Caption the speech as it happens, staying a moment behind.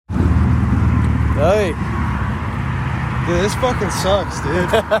Hey. Dude, this fucking sucks, dude.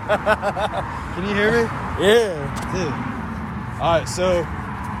 Can you hear me? Yeah. Dude. Alright, so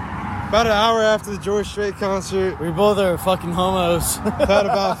about an hour after the George Strait concert, We both are fucking homos. I've had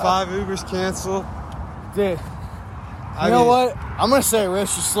about 5 Ubers cancel. Dude. I You know mean, what? I'm gonna say a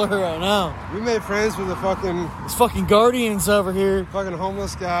racial slur right now. We made friends with a It's fucking Guardians over here. fucking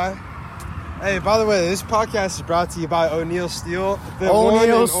homeless guy. Hey, by the way, this podcast is brought to you by O'Neill Steel, the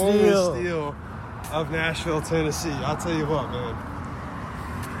O'Neill one and Steel. only steel of Nashville, Tennessee. I'll tell you what, man.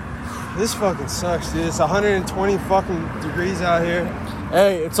 This fucking sucks, dude. It's 120 fucking degrees out here.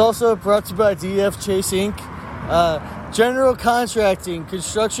 Hey, it's also brought to you by DF Chase Inc. General Contracting,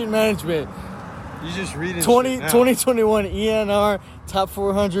 Construction Management, You just reading 2021 ENR Top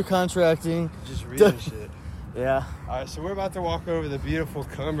 400 Contracting. Just reading shit. Yeah. All right, so we're about to walk over the beautiful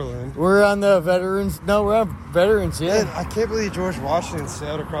Cumberland. We're on the veterans. No, we're on veterans, Man, yeah. I can't believe George Washington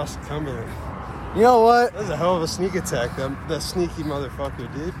sailed across the Cumberland. You know what? That was a hell of a sneak attack, that sneaky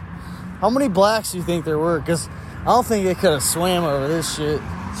motherfucker, dude. How many blacks do you think there were? Because I don't think they could have swam over this shit.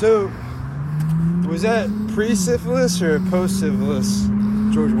 So, was that pre-syphilis or post-syphilis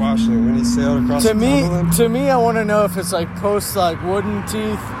George Washington when he sailed across the Cumberland? To me, I want to know if it's like post like wooden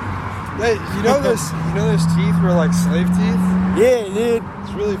teeth. Hey, you know those teeth were like slave teeth? Yeah, dude.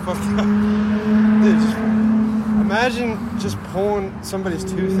 It's really fucked up. Dude, just imagine just pulling somebody's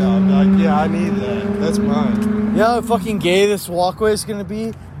tooth out and be like, yeah, I need that. That's mine. You know how fucking gay this walkway is gonna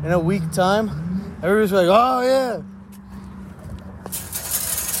be in a week time? Everybody's like, oh yeah.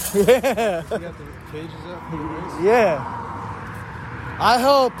 Yeah. You got the cages up for the race? Yeah. I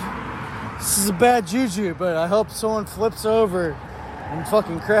hope this is a bad juju, but I hope someone flips over and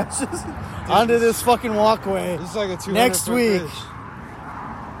fucking crashes onto this fucking walkway. This is like a 200 Next foot week. bridge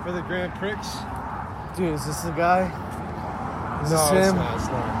for the Grand Prix. Dude, is this the guy? Is No, this it's him? not. It's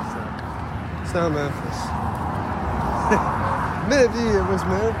not. It's not Memphis. Maybe it was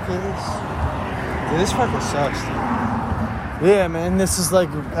Memphis. Dude, this fucking sucks, dude. Yeah, man. This is like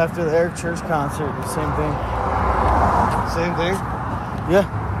after the Eric Church concert. The same thing. Same thing? Yeah.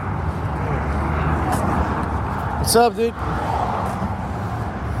 What's up, dude?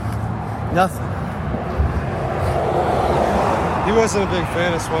 Nothing. He wasn't a big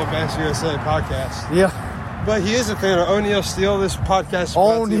fan of Swamp Ass USA podcast. Yeah. But he is a fan of O'Neill Steel. This podcast is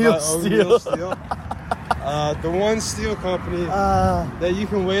brought to you by O'Neill Steel. The one steel company that you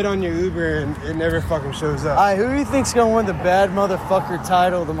can wait on your Uber and it never fucking shows up. Alright, who do you think's gonna win the bad motherfucker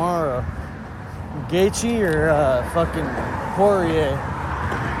title tomorrow? Gaethje or fucking Poirier?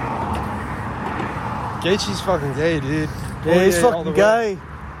 Gaethje's fucking gay, dude. Yeah, he's Poirier all the fucking way. gay.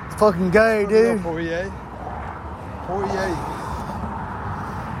 He's fucking gay, dude. Poirier.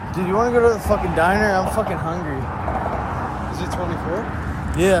 Dude, you wanna go to the fucking diner? I'm fucking hungry. Is it 24?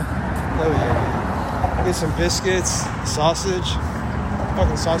 Yeah. Oh yeah. Get some biscuits, sausage,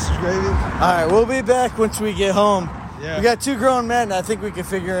 fucking sausage gravy. Alright, we'll be back once we get home. Yeah. We got 2 grown men. I think we can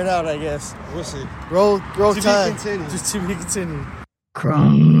figure it out, I guess. We'll see. Roll To be tide. continued. Just to be continued.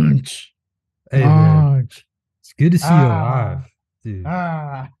 Crunch. Hey, man. Crunch. It's good to see you alive, dude.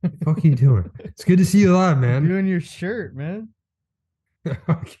 What the fuck are you doing? It's good to see you alive, man. Doing your shirt, man.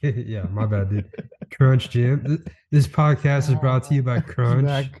 Okay, yeah, my bad, dude. Crunch Jam. This podcast is brought to you by Crunch.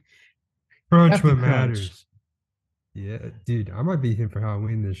 Back. Crunch Captain what Crunch. matters. Yeah, dude, I might be him for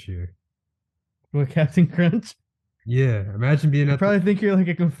Halloween this year. What, Captain Crunch? Yeah, imagine being I at probably think you're like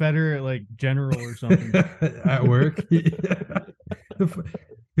a Confederate like general or something. at work.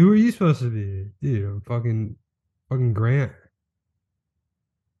 Who are you supposed to be, dude? I'm fucking Grant.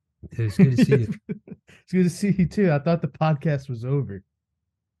 It's good to see you. It's good to see you too. I thought the podcast was over.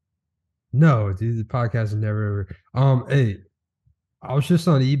 No, dude, the podcast is never over. Hey, I was just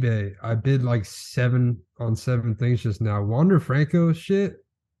on eBay. I bid like 7 on 7 things just now. Wander Franco shit.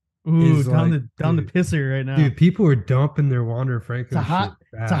 Ooh, Is down like, the dude, pisser right now. Dude, people are dumping their Wander Franco it's a hot shit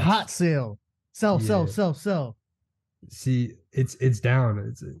it's a fast. hot sale. Sell, Yeah. sell. See, it's down.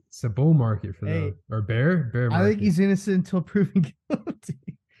 It's a bull market for Hey, them. Or bear market. I think he's innocent until proven guilty.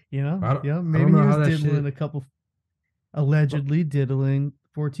 You know? I don't- Yeah, I maybe don't he know how was that diddling shit- a couple allegedly diddling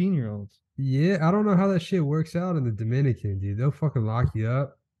 14-year-olds. Yeah, I don't know how that shit works out in the Dominican, dude. They'll fucking lock you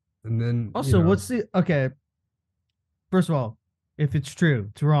up, and then Also, you know, what's the okay? First of all, if it's true,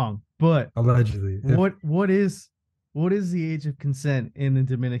 it's wrong. But allegedly? what is the age of consent in the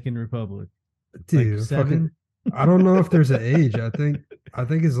Dominican Republic? dude? Like fucking, 7? I don't know if there's an age. I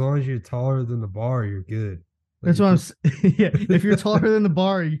think as long as you're taller than the bar, you're good. Like, That's what I'm. Yeah, if you're taller than the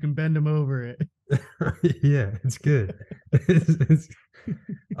bar, you can bend them over it. yeah, it's good. It's-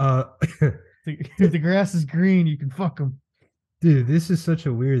 If the grass is green, you can fuck them. Dude, this is such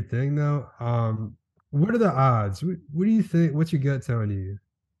a weird thing though. What are the odds? What do you think? What's your gut telling you?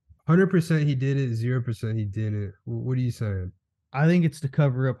 100% he did it, 0% he didn't. What are you saying? I think it's to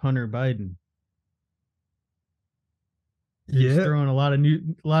cover up Hunter Biden. They're just Yeah, throwing a lot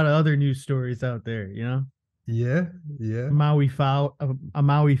of other news stories out there, you know? yeah, yeah. A Maui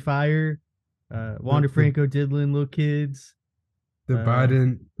fire, Wander The, Franco diddling little kids. the Uh,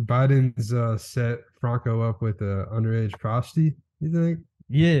 Biden's set Franco up with a underage prostitute, you think?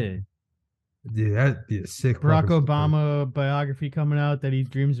 yeah. Dude, that'd be a sick Barack fucking story. Obama biography coming out that he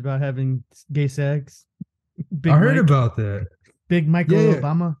dreams about having gay sex. I heard Mike, about that. Big Michael Yeah, yeah.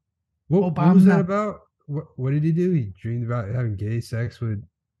 Obama. What was that Obama. about? What did he do? He dreamed about having gay sex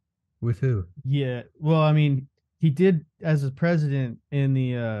with who? Yeah. Well, I mean, he did as a president in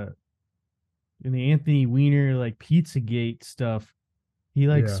the Anthony Weiner like Pizzagate stuff. He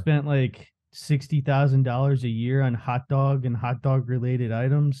like Yeah. spent like $60,000 a year on hot dog and hot dog related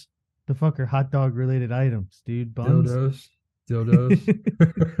items. The fuck are hot dog related items, dude? Buns. Dildos.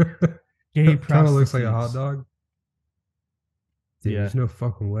 Gay Kind of looks like a prostitutes. hot dog. Dude, Yeah. there's no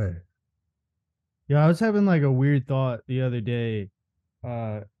fucking way. Yeah, I was having like a weird thought the other day.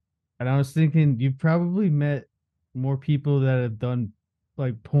 And I was thinking you've probably met more people that have done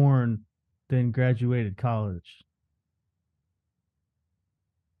like porn than graduated college.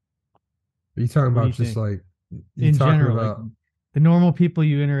 Are you talking What do about you just think? like you In talking general, like about the normal people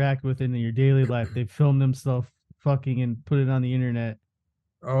you interact with in your daily life, they film themselves fucking and put it on the internet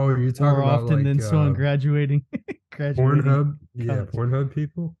oh, you're talking more about often like than someone graduating Pornhub? Yeah, college. Pornhub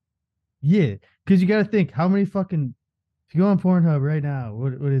people. Yeah, because you got to think how many fucking if you go on Pornhub right now,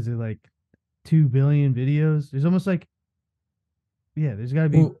 what is it like 2 billion videos? There's almost like there's got to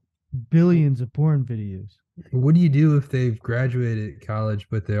be Well, billions of porn videos. what do you do if they've graduated college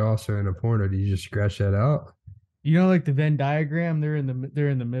but they're also in a porno? Do you just scratch that out? You know, like the Venn diagram, they're in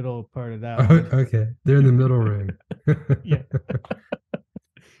the middle part of that Oh, one. okay, they're in the middle ring. Yeah.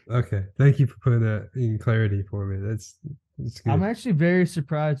 Okay, thank you for putting that in clarity for me. That's good. I'm actually very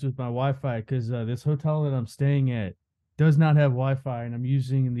surprised with my Wi-Fi because this hotel that I'm staying at does not have Wi-Fi, and I'm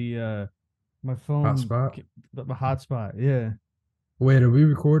using the my phone Hotspot. my hotspot. Yeah, Wait, are we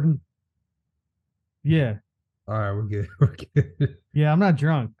recording? yeah, All right, we're good. We're good. yeah. I'm not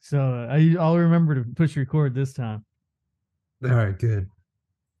drunk, so I'll remember to push record this time. All right, good.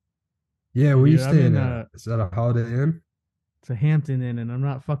 Yeah, Yeah, where you dude, I'm staying in at? Is that a Holiday Inn? it's a Hampton Inn, and I'm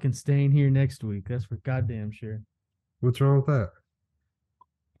not fucking staying here next week. That's for goddamn sure. What's wrong with that?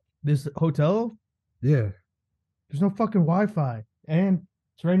 This hotel, Yeah, there's no fucking Wi-Fi, and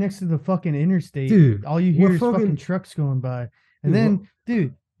it's right next to the fucking interstate. dude. All you hear what is fucking trucks going by, and Dude, then,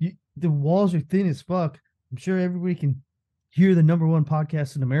 dude, the walls are thin as fuck. I'm sure everybody can hear the number one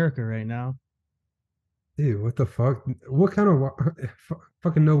podcast in America right now. Dude, what the fuck? What kind of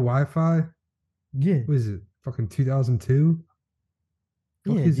fucking no Wi-Fi? Yeah, What is it? Fucking 2002?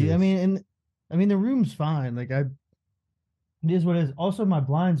 Fuck yeah, is dude. this? I mean, the room's fine. Like it is what it is. Also, my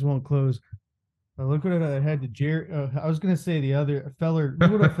blinds won't close. Look what I had to Jerry. I was gonna say the other feller.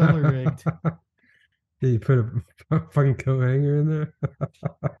 Look what a feller rigged. Yeah, you put a fucking coat hanger in there.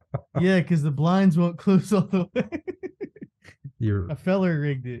 Yeah, because the blinds won't close all the way. You're A feller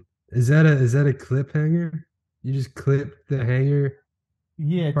rigged it. is that a clip hanger? You just clip the hanger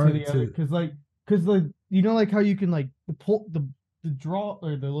Yeah, to part the other to because like you know like how you can like pull the draw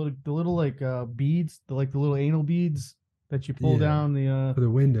or the little like beads the little anal beads that you pull Yeah. down the for the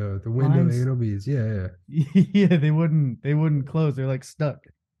window lines. anal beads. Yeah, yeah. yeah they wouldn't close, they're like stuck.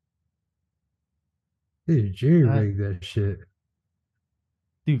 Dude, Jerry Uh, rigged that shit.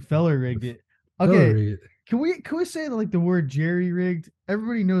 Dude, feller rigged it. Fella Okay, rigged it. can we say that like the word jerry rigged?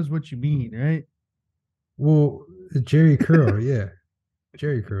 Everybody knows what you mean, right? Well, Jerry Curl, yeah.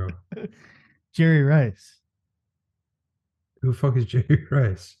 Jerry Curl. Jerry Rice. Who the fuck is Jerry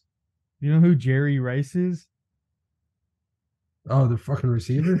Rice? You know who Jerry Rice is? Oh, the fucking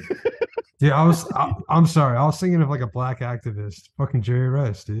receiver? Yeah, I'm sorry. I was thinking of like a black activist. Fucking Jerry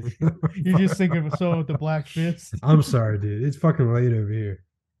Rice, dude. You just think of someone with the black fist. I'm sorry, dude. It's fucking late over here.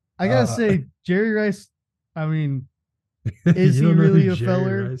 I gotta say, Jerry Rice. I mean, is he You don't know who really a Jerry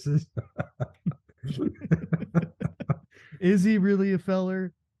feller? Rice is? Is he really a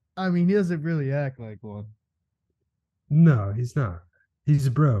feller? I mean, he doesn't really act like one. No, he's not. He's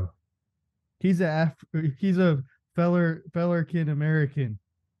a bro. He's he's a fellerkin American.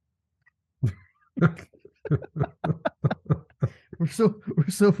 We're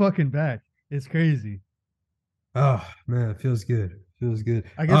so fucking back. It's crazy. Oh man, it feels good. Feels good.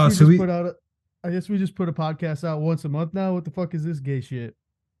 I guess So I guess we just put a podcast out once a month now. What the fuck is this gay shit?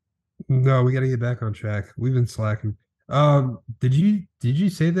 no, we got to get back on track. We've been slacking. Did you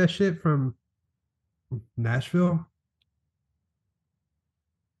save that shit from Nashville?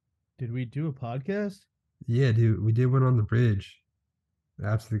 Did we do a podcast? Yeah, dude, we did one on the bridge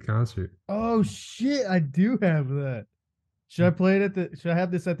after the concert. Oh shit, I do have that. Should I play it should I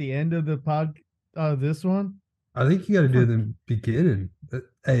have this at the end of the this one? I think you got to do the beginning.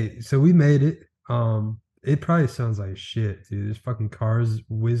 Hey, so we made it. It probably sounds like shit, dude. There's fucking cars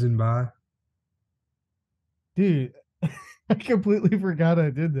whizzing by. Dude, I completely forgot I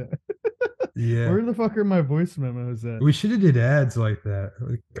did that. Yeah. Where the fuck are my voice memos at? We should have did ads like that.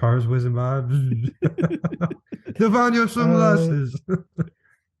 Like cars whizzing by. They'll find your sunglasses.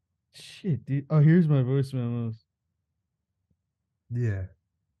 Shit, dude. Oh, here's my voice memos. Yeah.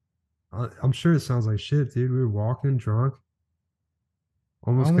 I'm sure it sounds like shit, dude. We were walking drunk.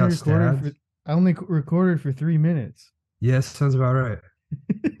 Almost got stabbed. I only recorded for 3 minutes. Yes, sounds about right.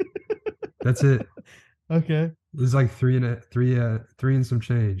 That's it. Okay. It was like three and some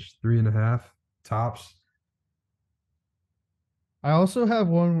change, 3.5 tops. I also have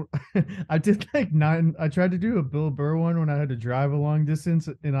one. I did like 9. I tried to do a Bill Burr one when I had to drive a long distance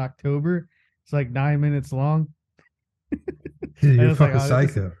in October. It's like 9 minutes long. Dude, you're fucking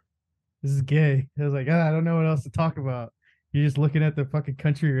psycho. This is gay. I was like, I don't know what else to talk about. You're just looking at the fucking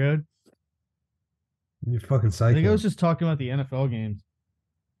country road. You're fucking psycho. I think I was just talking about the NFL games,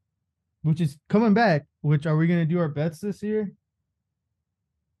 which is coming back. Which are we going to do our bets this year?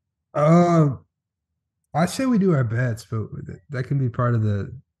 I say we do our bets, but that can be part of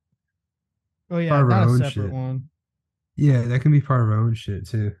the. Oh yeah, not a separate shit. one. Yeah, that can be part of our own shit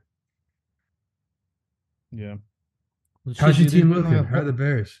too. Yeah. Well, how's your team looking? How are the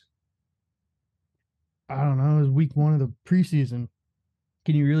Bears? I don't know. It was week 1 of the preseason.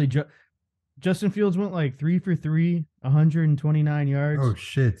 Can you really Justin Fields went like 3 for 3, 129 yards. Oh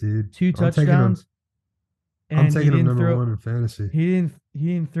shit, dude! 2 touchdowns. I'm taking him number 1 in fantasy. He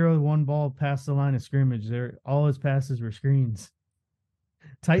didn't throw one ball past the line of scrimmage. All his passes were screens.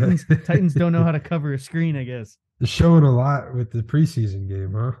 Titans don't know how to cover a screen, I guess. They're showing a lot with the preseason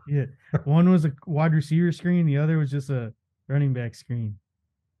game, huh? Yeah. One was a wide receiver screen, the other was just a running back screen.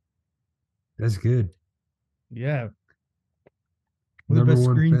 That's good. Yeah. We're the best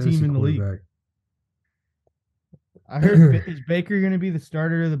screen team in the league. I heard is Baker going to be the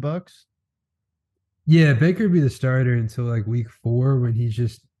starter of the Bucks? Yeah, Baker would be the starter until like week 4 when he's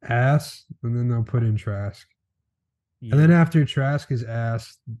just ass, and then they'll put in Trask. Yeah. And then after Trask is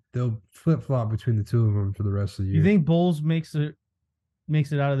ass, they'll flip-flop between the two of them for the rest of the year. You think Bowles makes it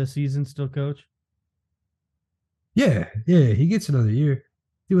out of the season still, coach? Yeah, he gets another year.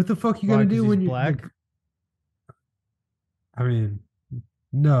 Dude, what the fuck you gonna do when you're black? I mean,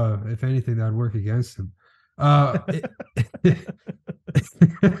 no, if anything, that'd work against him.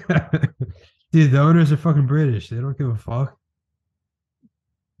 Dude, the owners are fucking British. They don't give a fuck.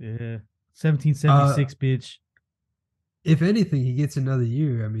 Yeah. 1776, bitch. If anything, he gets another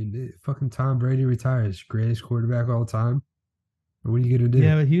year. I mean, fucking Tom Brady retires. Greatest quarterback all time. What are you going to do?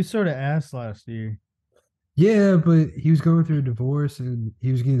 Yeah, but he was sort of ass last year. Yeah, but he was going through a divorce and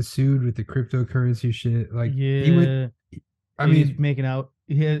he was getting sued with the cryptocurrency shit. Like, yeah. He was making out.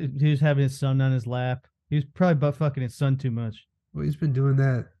 He was having his son on his lap. He was probably butt fucking his son too much. Well, he's been doing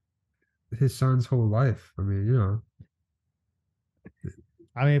that his son's whole life. I mean, you know.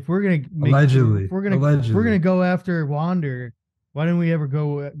 I mean, if we're gonna allegedly, we're gonna go after Wander, why didn't we ever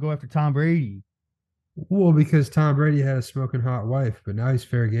go after Tom Brady? Well, because Tom Brady had a smoking hot wife, but now he's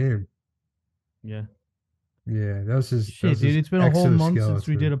fair game. Yeah. Yeah, that was his shit, dude. It's been a whole month since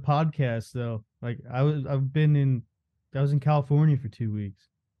we did a podcast, though. Like I was in California for 2 weeks.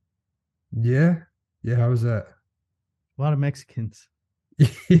 Yeah. How was that? A lot of Mexicans.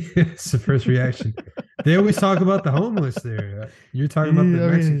 It's the first reaction. They always talk about the homeless there. You're talking about the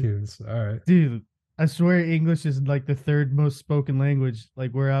Mexicans. All right. Dude, I swear English is like the 3rd most spoken language,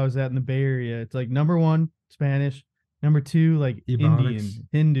 like where I was at in the Bay Area. It's like number 1, Spanish. Number 2, like Ebonics. Indian,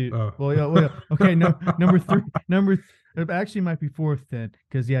 Hindu. Oh. Well, okay, no, number 3, it actually might be 4th then,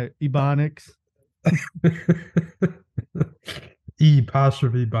 because Ebonics.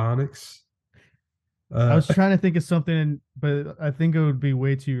 Ebonics. I was trying to think of something, but I think it would be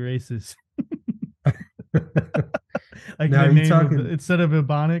way too racist. Like now the name instead of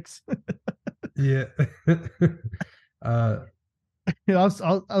Ebonics. Yeah. I'll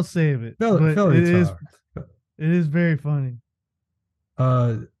save it. It is very funny.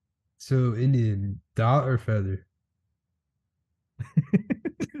 So Indian, dot or feather?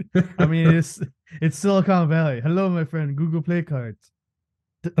 I mean, it's Silicon Valley. Hello, my friend. Google Play Cards.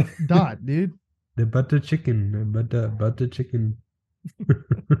 Dot, dude. The butter chicken.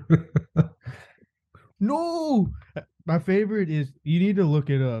 No, my favorite is you need to look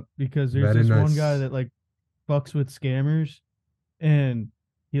it up because there's Very this one nice. guy that like fucks with scammers, and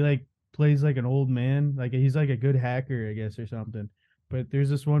he like plays like an old man, like he's like a good hacker, I guess, or something. But there's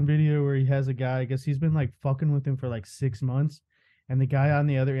this one video where he has a guy, I guess he's been like fucking with him for like 6 months, and the guy on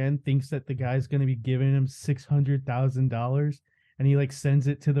the other end thinks that the guy's gonna be giving him $600,000, and he like sends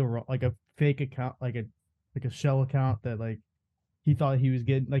it to the like a fake account, like a shell account that like he thought he was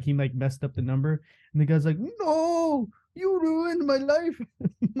getting, like he like messed up the number, and the guy's like, "No, you ruined my life,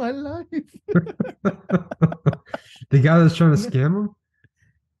 my life." The guy that's trying to scam him?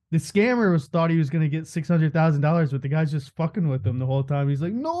 The scammer thought he was gonna get $600,000, but the guy's just fucking with him the whole time. He's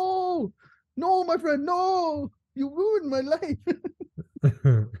like, "No, no, my friend, no, you ruined my life."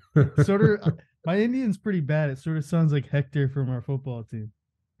 Sort of, my Indian's pretty bad. It sort of sounds like Hector from our football team.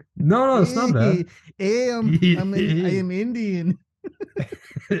 No, it's not bad. Hey, I am Indian.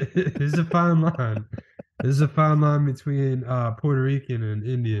 There's a fine line. There's a fine line between Puerto Rican and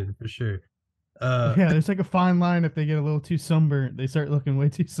Indian for sure. Yeah, there's like a fine line. If they get a little too sunburnt, they start looking way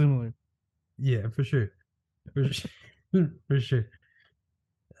too similar. Yeah, for sure. For sure. For sure.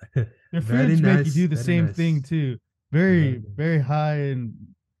 Their Very foods make you nice, do the very same nice. thing too. Very, Very very high. And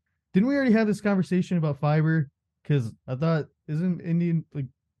didn't we already have this conversation about fiber? Because I thought, isn't Indian like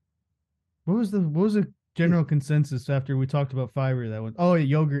what was the general consensus after we talked about fiber that one? Oh,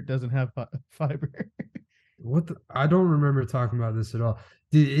 yogurt doesn't have fiber. I don't remember talking about this at all.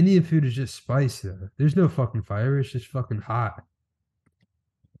 Dude, Indian food is just spice though. There's no fucking fire. It's just fucking hot.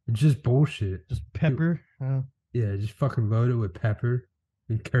 It's just bullshit. Just pepper. Yeah, just fucking load it with pepper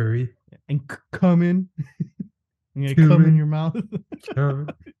and curry. And cumin. You gonna cum in your mouth.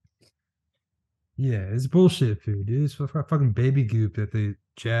 Yeah, it's bullshit food, dude. It's fucking baby goop that they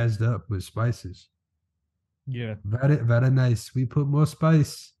jazzed up with spices. Yeah. Very, very nice. We put more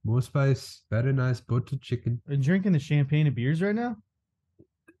spice. More spice. Very nice. Butter chicken. And drinking the champagne and beers right now?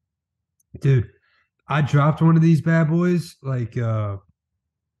 Dude, I dropped one of these bad boys like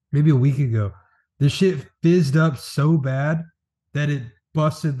maybe a week ago. The shit fizzed up so bad that it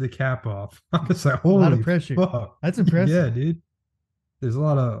busted the cap off. I was like, holy a lot of pressure. Fuck. That's impressive. Yeah, dude. There's a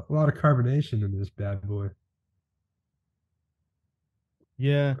lot of carbonation in this bad boy.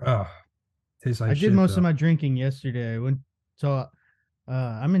 Yeah. Oh, tastes like I shit, did most though. of my drinking yesterday. I'm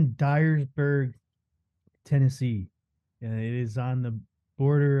in Dyersburg, Tennessee. And it is on the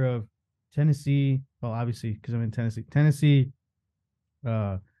border of Tennessee. Well, obviously, because I'm in Tennessee,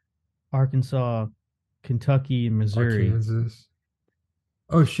 Arkansas, Kentucky, and Missouri. Kansas.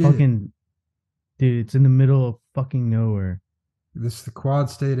 Oh shit. Fucking dude, it's in the middle of fucking nowhere. This is the quad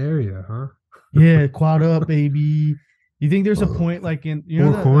state area, huh? Yeah, quad up, baby. You think there's a point like in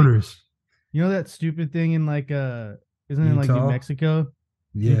Four corners. Like, you know that stupid thing in like isn't it like New Mexico?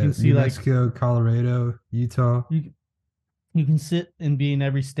 Yeah, you can see New like Mexico, Colorado, Utah. You can sit and be in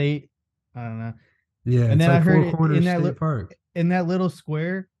every state. I don't know. Yeah, and then like I heard Four Corners in that State Park. In that little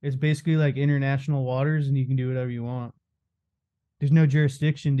square, it's basically like international waters, and you can do whatever you want. There's no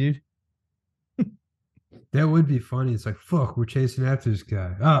jurisdiction, dude. That would be funny. It's like, fuck, we're chasing after this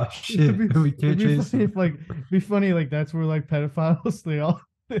guy. Oh shit, we can't chase him. It'd be funny, like that's where like pedophiles they all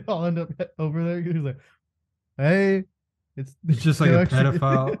end up over there. He's like, hey, it's just like a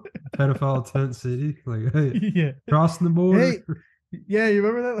pedophile tent city. Like, hey, yeah, crossing the border. Hey, yeah, you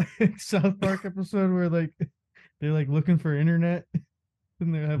remember that like South Park episode where like they're like looking for internet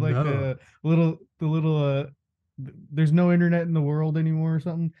and they have like the little there's no internet in the world anymore or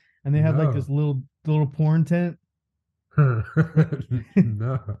something, and they have like this little porn tent.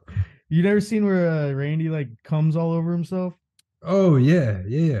 No, you never seen where Randy like comes all over himself? Oh yeah.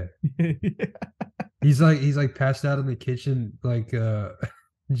 He's like passed out in the kitchen, like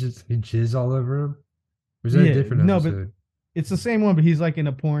just jizz all over him. Or is that a different episode? No, but it's the same one, but he's like in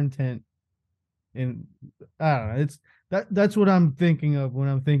a porn tent. And I don't know. It's that's what I'm thinking of when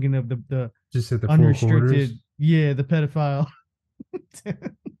I'm thinking of the just at the unrestricted. Yeah, the pedophile.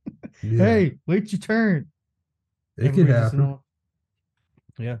 Yeah. Hey, wait your turn. It could happen.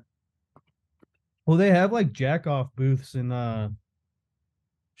 Yeah. Well, they have like jack off booths in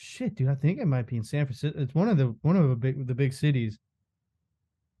shit, dude. I think it might be in San Francisco. It's one of the big cities.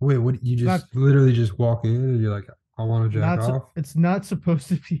 Wait, what? You just literally just walk in and you're like, I want to jack off? It's not supposed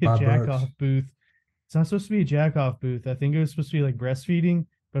to be a jack off booth. It's not supposed to be a jack off booth. I think it was supposed to be like breastfeeding,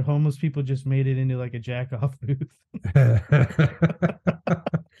 but homeless people just made it into like a jack off booth.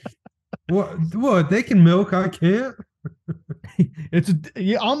 What? They can milk, I can't.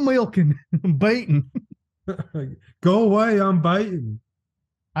 I'm milking. I'm biting. Go away, I'm biting.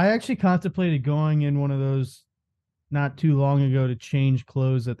 I actually contemplated going in one of those not too long ago to change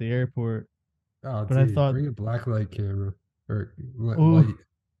clothes at the airport. Oh, But I dude, thought, bring a blacklight camera or oh, light.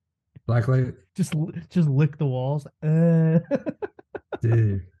 Blacklight, just lick the walls.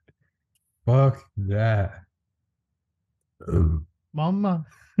 dude. Fuck that. Ugh. Mama,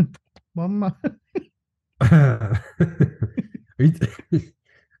 mama. Are you,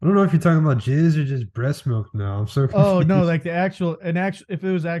 I don't know if you're talking about jizz or just breast milk now. I'm so confused. Oh no, like if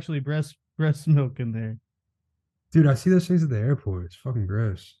it was actually breast milk in there. Dude, I see those things at the airport. It's fucking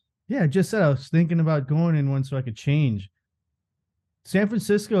gross. Yeah, I just said I was thinking about going in one so I could change. San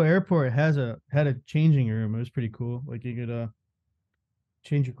Francisco airport had a changing room. It was pretty cool. Like you could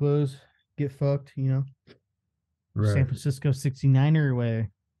change your clothes, get fucked, Right. San Francisco 69er way.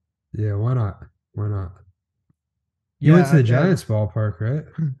 Yeah, why not? Why not? You went to the Giants ballpark, right?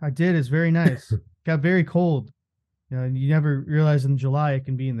 I did. It's very nice. Got very cold. You never realize in July it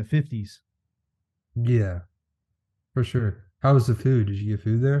can be in the 50s. Yeah, for sure. How was the food? Did you get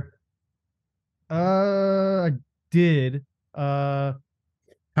food there? I did. How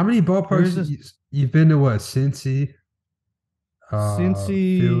many ballparks you've been to? What? Cincy,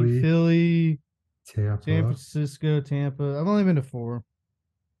 Philly, Tampa, San Francisco, Tampa. I've only been to 4.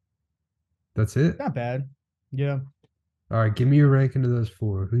 That's it? Not bad. Yeah. All right, give me your ranking of those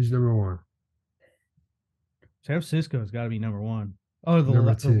 4. Who's number 1? San Francisco's got to be number 1. Oh,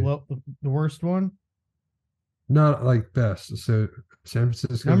 Number 2. The worst one? Not like best. So San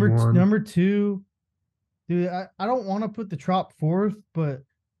Francisco's Number 1. Number 2. Dude, I don't want to put the Trop 4th, but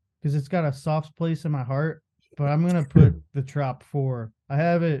because it's got a soft place in my heart. But I'm gonna put the Trop 4. I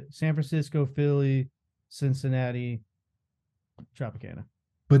have it: San Francisco, Philly, Cincinnati, Tropicana.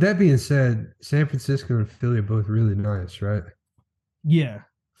 But that being said, San Francisco and Philly are both really nice, right? Yeah,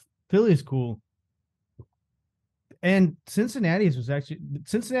 Philly is cool, and Cincinnati's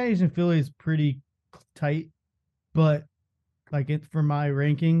and Philly's pretty tight, but like it for my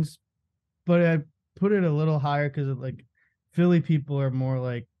rankings. But I put it a little higher because like Philly people are more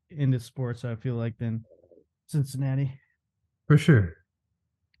like into sports. I feel like than Cincinnati. For sure.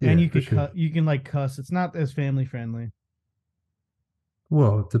 Yeah, and you can like cuss. It's not as family friendly.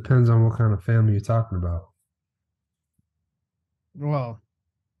 Well, it depends on what kind of family you're talking about. Well,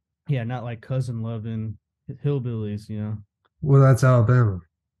 yeah, not like cousin loving hillbillies, Well, that's Alabama.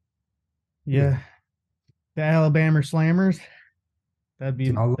 Yeah. The Alabama Slammers. That'd be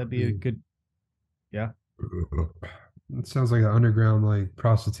a good. Yeah. It sounds like an underground like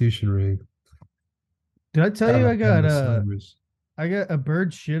prostitution ring. Did I tell you I got a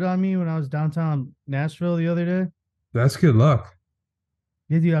bird shit on me when I was downtown Nashville the other day? That's good luck.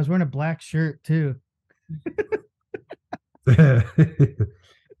 Yeah, dude, I was wearing a black shirt too.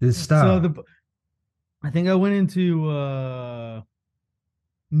 Just stop. So I think I went into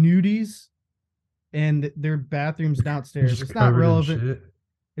Nudies and their bathrooms downstairs. It's not relevant.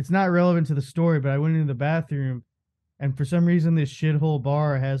 It's not relevant to the story, but I went into the bathroom and for some reason this shithole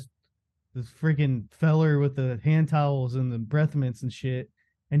bar has this freaking feller with the hand towels and the breath mints and shit.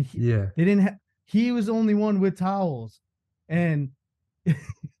 And he was the only one with towels. And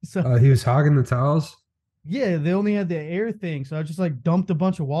so he was hogging the towels? Yeah, they only had the air thing. So I just like dumped a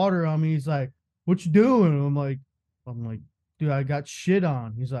bunch of water on me. He's like, "What you doing?" I'm like, dude, I got shit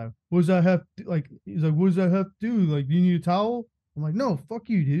on. He's like, what does that have to, like, he's like, what does that have to do? Like, do you need a towel? I'm like, no, fuck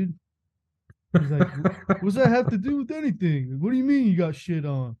you, dude. He's like, what does that have to do with anything? What do you mean you got shit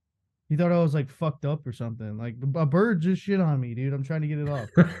on? He thought I was like fucked up or something. Like a bird just shit on me, dude. I'm trying to get it off.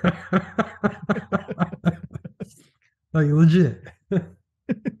 Like legit.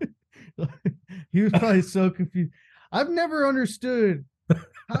 He was probably so confused. I've never understood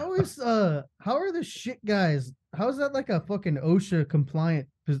how are the shit guys? How is that like a fucking OSHA compliant?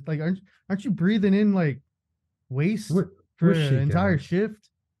 Like, aren't you breathing in like waste for an entire shift?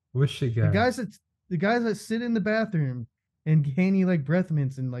 What shit guys? The guys that sit in the bathroom and hand you like breath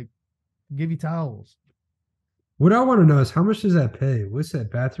mints and like give you towels. What I want to know is how much does that pay? What's that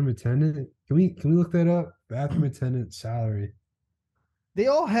bathroom attendant? Can we look that up? Bathroom attendant salary. They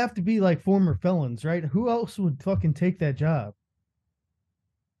all have to be like former felons, right? Who else would fucking take that job?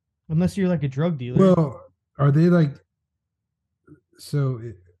 Unless you're like a drug dealer. Well, are they like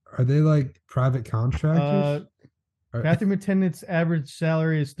private contractors? Bathroom attendants' average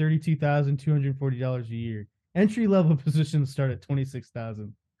salary is $32,240 a year. Entry level positions start at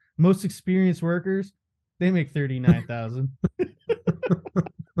 $26,000. Most experienced workers, they make $39,000.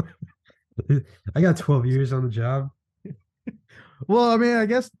 I got 12 years on the job. Well, I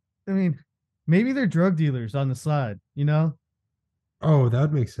mean, maybe they're drug dealers on the side, Oh, that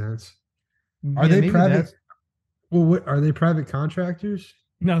would make sense. Are they private? Well, are they private contractors?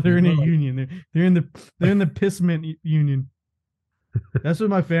 No, they're in a union. They're in the Pissment union. That's what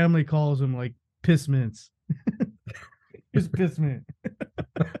my family calls them. Like piss mints. Here's piss mint.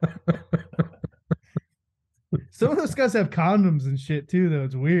 Some of those guys have condoms and shit too, though.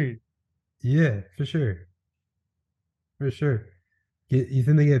 It's weird. Yeah, for sure. For sure. You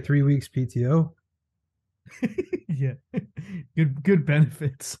think they get 3 weeks PTO? Yeah. Good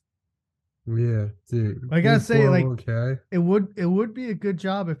benefits. Yeah, dude. I gotta say, like, 401k. it would be a good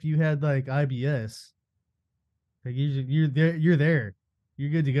job if you had like IBS. Like you're there, you're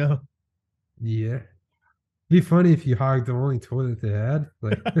good to go. Yeah. Be funny if you hogged the only toilet they had.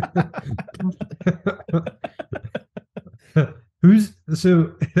 Like,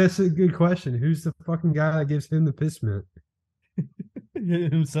 so that's a good question. Who's the fucking guy that gives him the piss mint?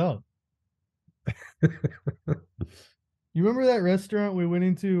 Himself. You remember that restaurant we went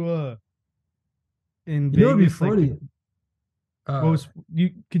into in Vegas? It'd be funny. What was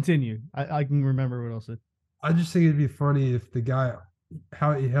you continue? I can remember what else. I just think it'd be funny if the guy,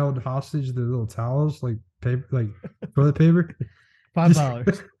 how he held hostage the little towels, like paper, like toilet paper.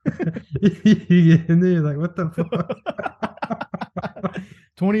 $5. You get in there, you're like, what the fuck?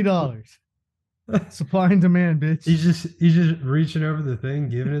 $20. Supply and demand, bitch. He's just reaching over the thing,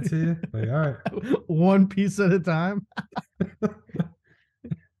 giving it to you. Like, all right. One piece at a time.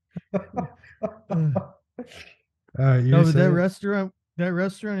 All right, no, but that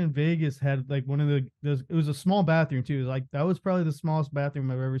restaurant in Vegas had like one of it was a small bathroom too. It was like that was probably the smallest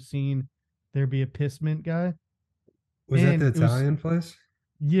bathroom I've ever seen there be a piss mint guy. Was that the Italian place?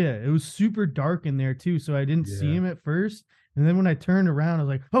 Yeah, it was super dark in there too, so I didn't see him at first. And then when I turned around, I was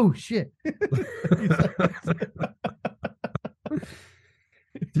like, "Oh shit!"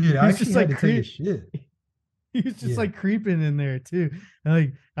 Dude, I just like to take a shit. He was just like creeping in there too. And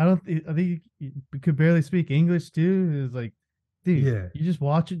like I think he could barely speak English too. It was like, dude, you're just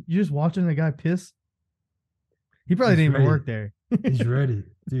watching the guy piss. He probably didn't even work there. He's ready,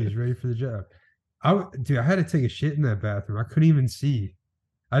 dude. He's ready for the job. I had to take a shit in that bathroom. I couldn't even see.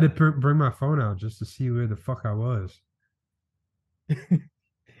 I had to bring my phone out just to see where the fuck I was.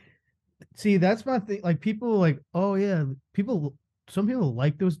 See, that's my thing. Like people like, oh yeah, some people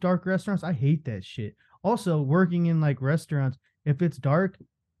like those dark restaurants. I hate that shit. Also, working in like restaurants, if it's dark,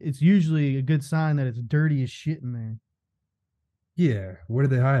 it's usually a good sign that it's dirty as shit in there. Yeah, what are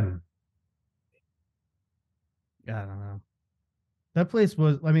they hiding? I don't know. That place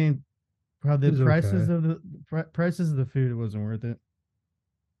was. I mean, probably the prices of the prices of the food, it wasn't worth it.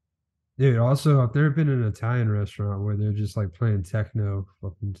 Dude, also, I've never been in an Italian restaurant where they're just like playing techno,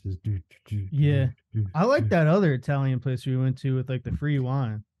 fucking just I like that other Italian place we went to with like the free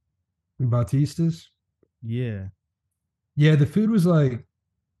wine. Batista's? Yeah. Yeah, the food was like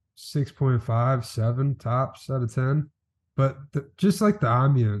 6.5, 7 tops out of 10. But just like the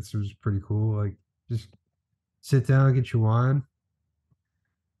ambience was pretty cool. Like, just sit down, get your wine.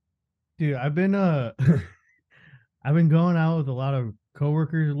 Dude, I've been going out with a lot of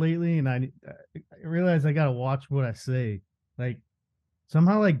coworkers lately, and I realized I gotta watch what I say. Like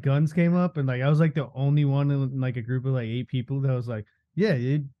somehow like guns came up, and like I was like the only one in like a group of like 8 people that was like, yeah,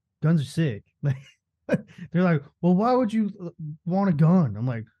 dude, guns are sick. Like they're like, well, why would you want a gun? I'm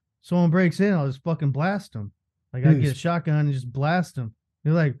like, someone breaks in, I'll just fucking blast them. Like I get a shotgun and just blast them.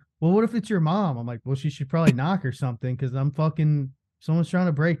 They're like, well, what if it's your mom? I'm like, well, she should probably knock or something because someone's trying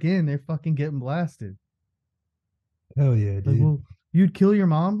to break in, they're fucking getting blasted. Hell yeah, dude. Like, well, you'd kill your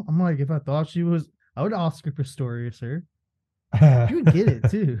mom? I'm like, if I thought she was, I would Oscar Pistorius her. You would get it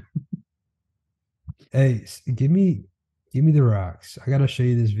too. Hey, give me the rocks. I gotta show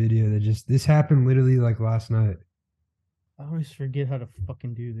you this video this happened literally like last night. I always forget how to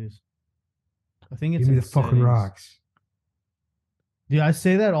fucking do this. I think it's give me the fucking rocks. Dude, I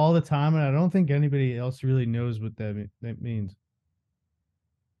say that all the time, and I don't think anybody else really knows what that means.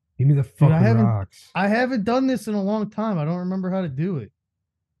 Give me the fucking rocks. I haven't done this in a long time. I don't remember how to do it.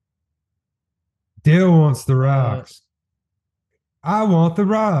 Dale wants the rocks. I want the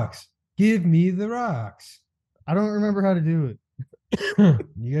rocks. Give me the rocks. I don't remember how to do it.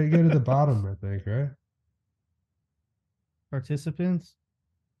 You gotta go to the bottom, I think, right? Participants?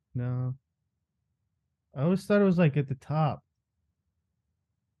 No. I always thought it was like at the top.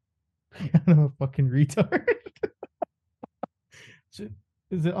 I'm a fucking retard.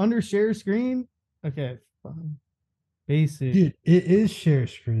 Is it under share screen? Okay, fine. Basic. Dude, it is share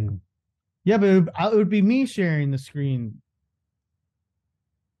screen. Yeah, but it would be me sharing the screen.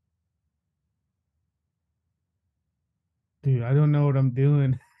 Dude, I don't know what I'm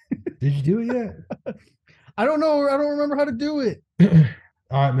doing. Did you do it yet? I don't know. I don't remember how to do it.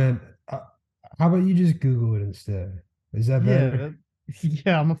 All right, man. How about you just Google it instead? Is that better?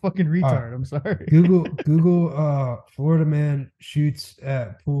 Yeah, I'm a fucking retard. I'm sorry. Google Florida man shoots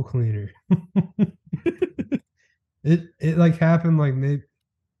at pool cleaner. It like happened like maybe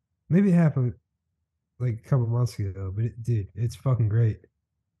it happened like a couple months ago, but dude, it's fucking great.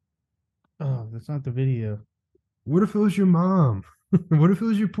 Oh, that's not the video. What if it was your mom? What if it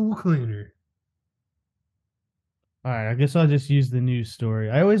was your pool cleaner? All right, I guess I'll just use the news story.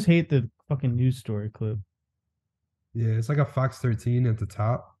 I always hate the fucking news story clip. Yeah, it's like a Fox 13 at the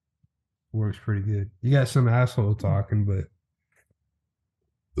top. Works pretty good. You got some asshole talking, but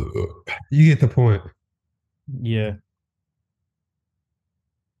you get the point. Yeah.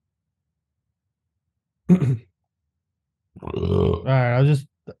 All right, I'll just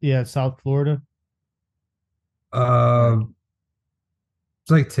South Florida. It's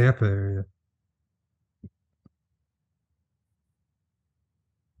like Tampa area.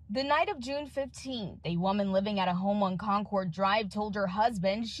 The night of June 15th, a woman living at a home on Concord Drive told her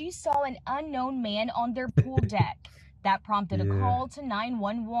husband she saw an unknown man on their pool deck. That prompted a call to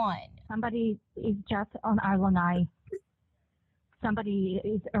 911. Somebody is just on our lanai. Somebody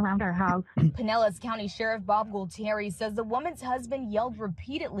is around our house. Pinellas County Sheriff Bob Gualtieri says the woman's husband yelled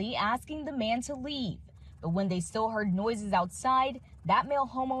repeatedly asking the man to leave. But when they still heard noises outside, that male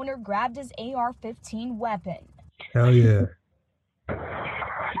homeowner grabbed his AR-15 weapon. Hell yeah.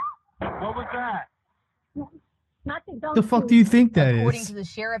 What was that? Nothing. The fuck do you think that According is? to the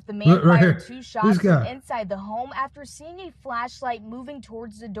sheriff, the man fired 2 shots from guy. inside the home after seeing a flashlight moving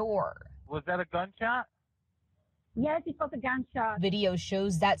towards the door. Was that a gunshot? Yes, it was a gunshot. Video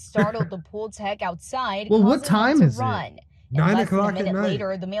shows that startled the pool tech outside. Well, what causing him time to is it? run. 9 Less than o'clock a at minute night.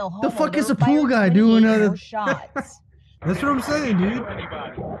 later, the male homeowner The fuck is a fired pool guy 28 doing more other- shots. That's what I'm saying, dude.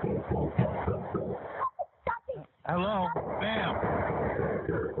 Anybody? Hello, ma'am.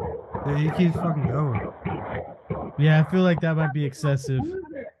 Yeah, he keeps fucking going. Yeah, I feel like that might be excessive.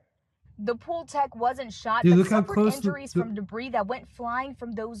 The pool tech wasn't shot, Dude, but look how suffered close injuries from debris that went flying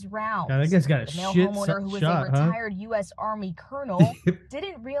from those rounds. God, that guy's got a The male shit homeowner, who is shot, a huh? retired U.S. Army colonel,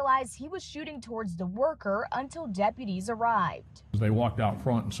 didn't realize he was shooting towards the worker until deputies arrived. They walked out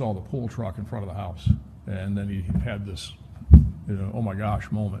front and saw the pool truck in front of the house, and then he had this, oh my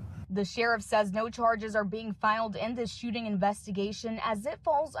gosh moment. The sheriff says no charges are being filed in this shooting investigation as it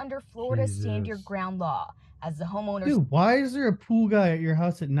falls under Florida's Stand Your Jesus. Ground law. As the homeowners Dude, why is there a pool guy at your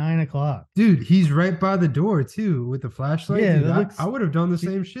house at 9 o'clock? Dude, he's right by the door too with the flashlight. Yeah, Dude, that looks- I would have done the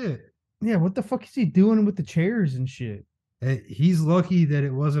same shit. Yeah, what the fuck is he doing with the chairs and shit? He's lucky that it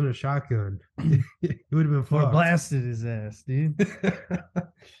wasn't a shotgun. It would have been Or fucked. blasted his ass, dude.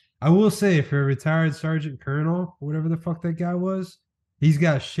 I will say, for a retired sergeant colonel, whatever the fuck that guy was, he's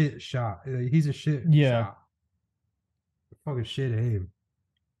got shit shot. He's a shit Yeah. shot. Fucking shit aim.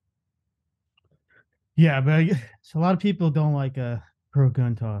 Yeah, but so a lot of people don't like pro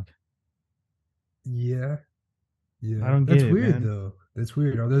gun talk. Yeah. Yeah. I don't That's get it, weird man. though. That's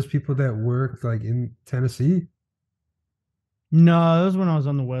weird. Are those people that work like in Tennessee? No, that was when I was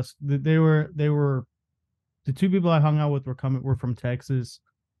on the West. They were the 2 people I hung out with were from Texas,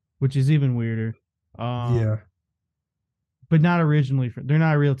 which is even weirder. Yeah. But not originally. They're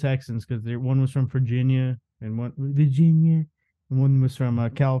not real Texans because one was from Virginia and one was from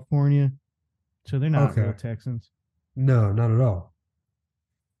California. So they're not real Okay. Texans. No, not at all.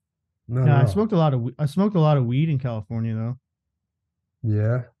 Not No, at I all. smoked a lot of weed in California though.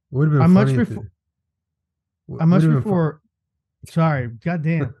 Yeah. It would have been I much funny. prefer- I much before. Sorry,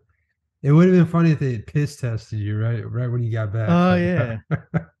 goddamn. It would have been funny if they had piss tested you right when you got back. Oh yeah,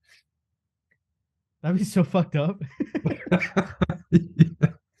 that'd be so fucked up.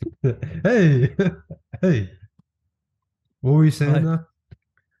 Hey, hey. What were you saying What? now?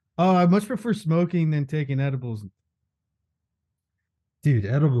 Oh, I much prefer smoking than taking edibles. Dude,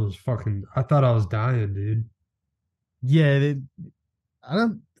 edibles fucking I thought I was dying, dude. Yeah, I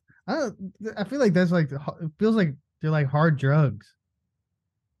feel like that's like it feels like they're like hard drugs.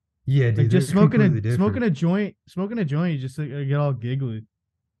 Yeah, dude. Like just they're completely different. smoking a joint, you just like, get all giggly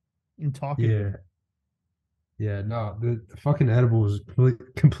and talking. Yeah. Yeah, no, the fucking edible was a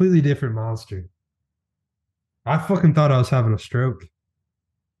completely different monster. I fucking thought I was having a stroke.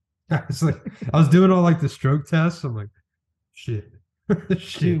 I was doing all like the stroke tests. I'm like, shit.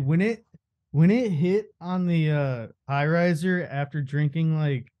 Shit. Dude, when it hit on the high riser after drinking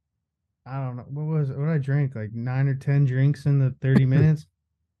like I don't know what did I drink like 9 or 10 drinks in the 30 minutes.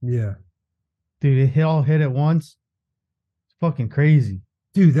 Yeah. Dude, it all hit at once. It's fucking crazy.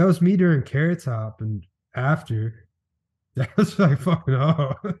 Dude, that was me during Carrot Top and after. That was like fucking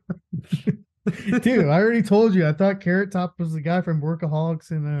Dude, I already told you. I thought Carrot Top was the guy from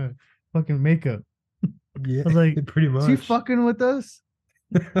Workaholics and fucking Makeup. Yeah, I was like, pretty is he much. fucking with us?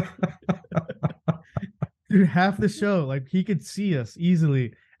 Dude, half the show, like he could see us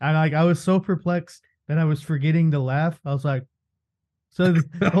easily. And like I was so perplexed that I was forgetting to laugh. I was like, so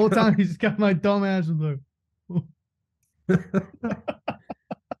the whole time he just got my dumb ass and like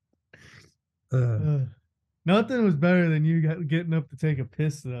nothing was better than you getting up to take a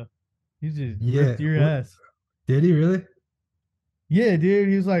piss though. He just ripped your ass. Did he really? Yeah, dude.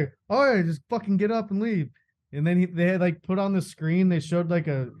 He was like, all right, just fucking get up and leave. And then they had like put on the screen, they showed like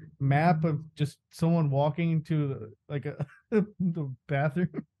a map of just someone walking to like the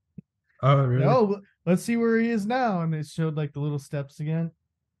bathroom. Oh, really? Oh, let's see where he is now. And they showed like the little steps again.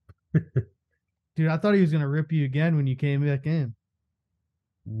 Dude, I thought he was gonna rip you again when you came back in.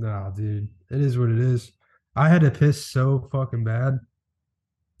 Nah, dude. It is what it is. I had to piss so fucking bad.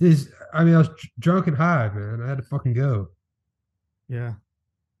 I was drunk and high, man. I had to fucking go. Yeah.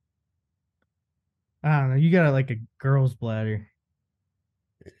 I don't know. You got like a girl's bladder.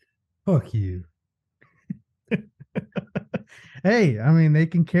 Fuck you. Hey, I mean they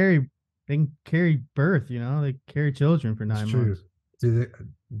can carry birth, you know, they carry children for 9 It's months. true. Dude,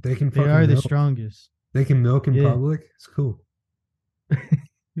 they can They fucking are the milk. strongest. They can milk in Yeah. public. It's cool.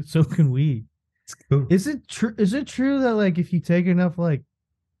 So can we. It's cool. Is it true that like if you take enough like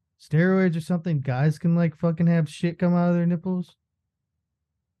steroids or something, guys can like fucking have shit come out of their nipples?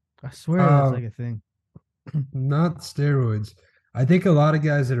 I swear that's like a thing. Not steroids. I think a lot of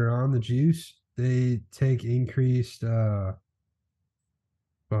guys that are on the juice, they take increased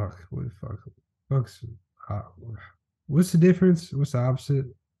what's the difference? What's the opposite?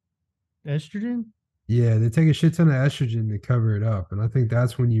 Estrogen? Yeah, they take a shit ton of estrogen to cover it up, and I think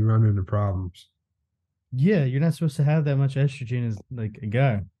that's when you run into problems. Yeah, you're not supposed to have that much estrogen as like a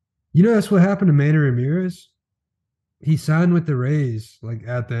guy. You know, that's what happened to Manny Ramirez. He signed with the Rays like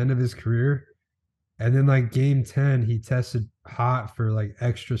at the end of his career, and then like game 10, he tested hot for like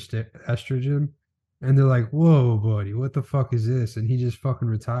extra estrogen, and they're like, "Whoa, buddy, what the fuck is this?" And he just fucking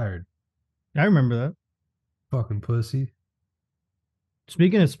retired. I remember that. Fucking pussy.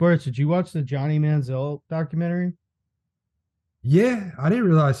 Speaking of sports, did you watch the Johnny Manziel documentary? Yeah, I didn't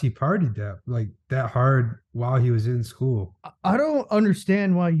realize he partied that hard while he was in school. I don't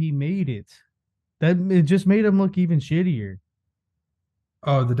understand why he made it. It just made him look even shittier.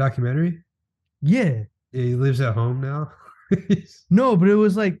 Oh, the documentary? Yeah. Yeah, he lives at home now. No, but it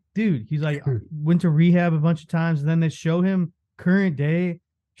was like, dude, he's like went to rehab a bunch of times, and then they show him current day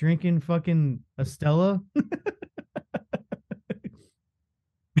drinking fucking Estella.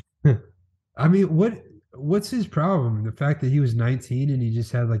 I mean, what's his problem? The fact that he was 19 and he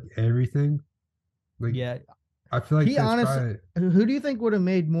just had like everything? Like, yeah. I feel like He honestly, who do you think would have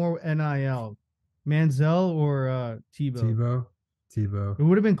made more NIL? Manziel or Tebow? Tebow. It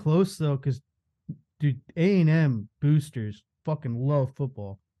would have been close though, because dude, A&M boosters fucking love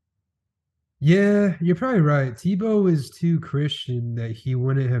football. Yeah, you're probably right. Tebow is too Christian that he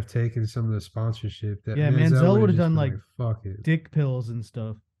wouldn't have taken some of the sponsorship. That Manziel would have done just been like fuck it. dick pills and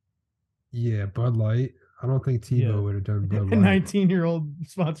stuff. Yeah, Bud Light. I don't think Tebow would have done Bud A Light. 19-year-old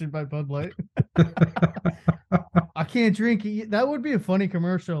sponsored by Bud Light. I can't drink it. That would be a funny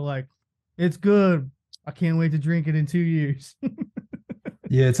commercial. Like, it's good. I can't wait to drink it in 2 years.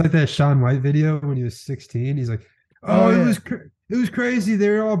 Yeah, it's like that Shaun White video when he was 16. He's like, "Oh, yeah. it was crazy. They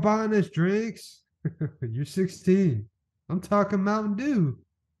were all buying us drinks." You're 16. I'm talking Mountain Dew.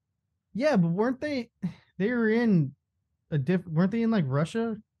 Yeah, but weren't they? They were in weren't they in like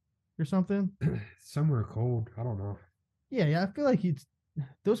Russia or something? Somewhere cold. I don't know. Yeah. I feel like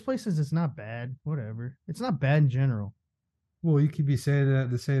those places. It's not bad. Whatever. It's not bad in general. Well, you could be saying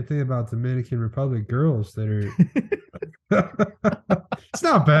the same thing about Dominican Republic girls that are. It's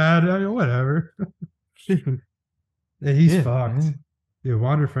not bad. I mean, whatever. Dude. And he's Yeah, fucked. man. Yeah,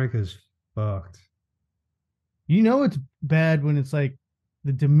 Wander Franco's fucked. You know it's bad when it's like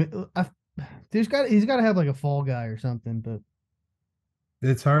he's got to have like a fall guy or something, but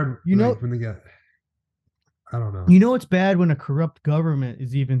It's hard. You know- when they got. I don't know. you know it's bad when a corrupt government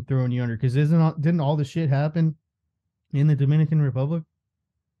is even throwing you under, because didn't all the shit happen in the Dominican Republic?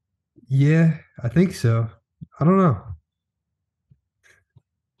 Yeah, I think so. I don't know.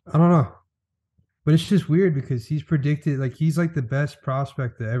 But it's just weird because he's predicted, like, he's like the best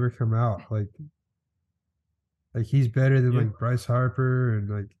prospect to ever come out. Like he's better than Yeah. like Bryce Harper, and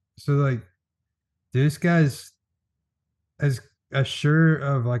like, so like this guy's as sure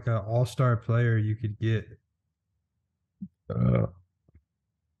of like an all-star player you could get.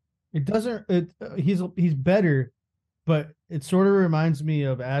 It doesn't. He's better, but it sort of reminds me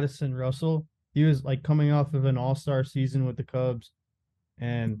of Addison Russell. He was like coming off of an all-star season with the Cubs,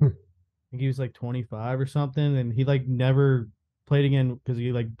 and think he was like 25 or something, and he like never played again because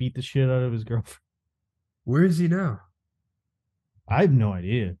he like beat the shit out of his girlfriend. Where is he now? I have no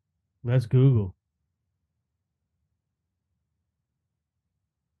idea. Let's Google.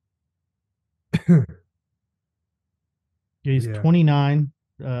 Yeah, he's 29.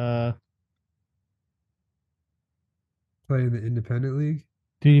 Playing the independent league.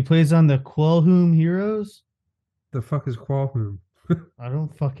 Dude, he plays on the Qualhoom Heroes. The fuck is Qualhoom? I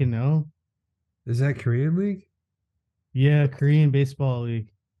don't fucking know. Is that Korean league? Yeah, Korean baseball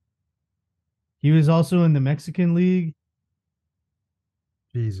league. He was also in the Mexican league.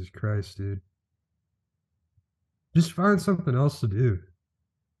 Jesus Christ, dude. Just find something else to do.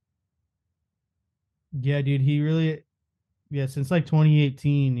 Yeah, dude, he really, yeah, since like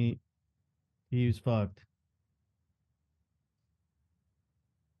 2018, he was fucked.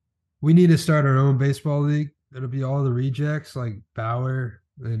 We need to start our own baseball league. It'll be all the rejects like Bauer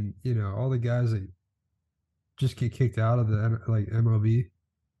and all the guys that just get kicked out of the like MLB.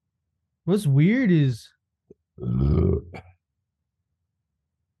 What's weird is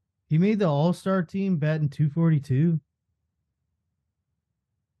he made the All-Star team batting 242.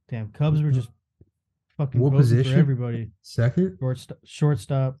 Damn, Cubs were just fucking What voting position? for everybody. Second?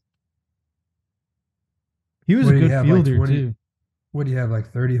 Shortstop. He was a good fielder too. What do you have,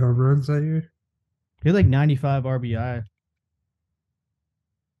 like 30 home runs that year? He had like 95 RBI.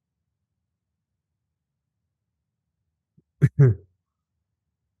 Do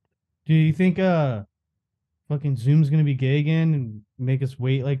you think fucking Zoom's gonna be gay again and make us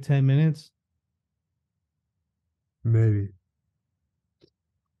wait like 10 minutes? Maybe.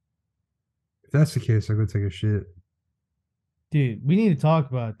 If that's the case, I'll go take a shit. Dude, we need to talk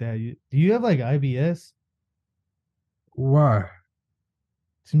about that. Do you have like IBS? Why?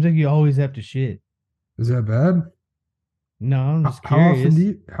 Seems like you always have to shit. Is that bad? No, I'm just How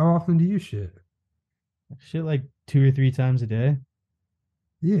curious. often do you shit? Shit like 2 or 3 times a day.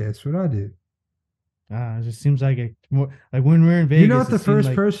 Yeah, that's what I do. It just seems like more like when we're in Vegas. You're not the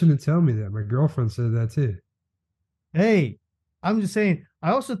first person to tell me that. My girlfriend said that too. Hey, I'm just saying.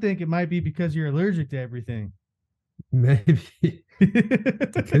 I also think it might be because you're allergic to everything. Maybe.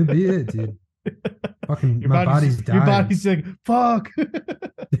 It could be it, dude. Fucking my body's dying. Your body's like, fuck.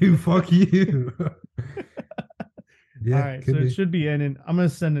 Dude, fuck you. Yeah. All right, so it should be ending. I'm gonna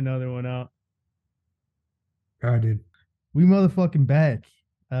send another one out. All right, dude. We motherfucking back.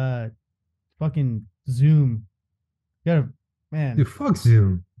 Fucking Zoom. Man. Dude, fuck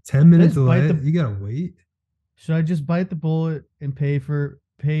Zoom. 10 minutes delay. You gotta wait. Should I just bite the bullet and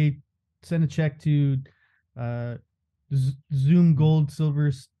send a check to Zoom Gold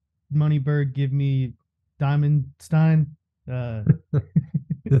Silver Moneybird, give me Diamond Stein? The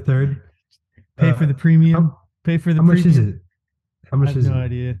third. Pay for the premium. Pay for the How much premium. is it? How much is it? No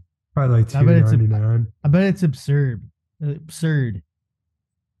idea. Probably like $2.99. I bet it's absurd. Absurd.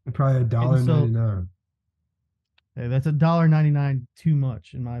 Probably $1.99. Hey, that's $1.99 too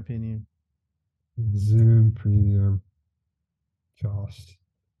much, in my opinion. Zoom premium cost.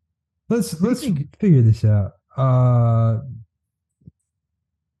 Let's figure this out.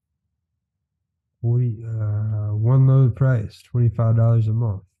 1 load price, $25 a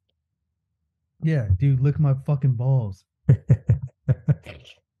month. Yeah, dude, lick my fucking balls. It's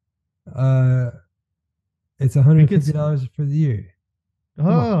 $150 for the year.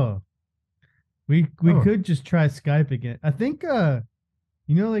 Oh, we could just try Skype again. I think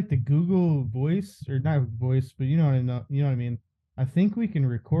like the Google Voice, or not Voice, but you know what I mean. I think we can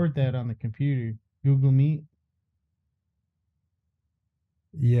record that on the computer. Google Meet.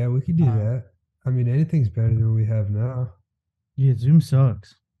 Yeah, we could do that. I mean, anything's better than what we have now. Yeah, Zoom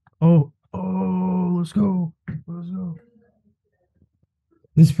sucks. Oh, let's go. Let's go.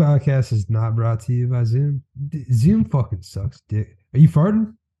 This podcast is not brought to you by Zoom. Zoom fucking sucks, dick. Are you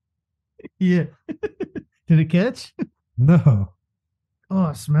farting? Yeah. Did it catch? No. Oh,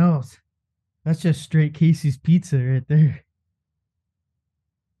 it smells. That's just straight Casey's Pizza right there.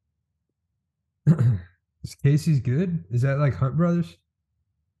 Is Casey's good? Is that like Hunt Brothers?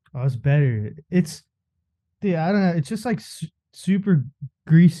 Oh, it's better. I don't know. It's just like super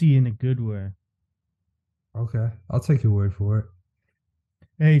greasy in a good way. Okay. I'll take your word for it.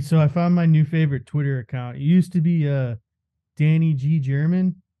 Hey, so I found my new favorite Twitter account. It used to be Danny G.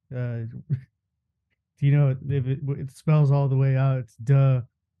 German. Do you know if it spells all the way out? It's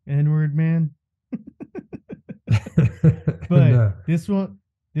N-word man. But No. this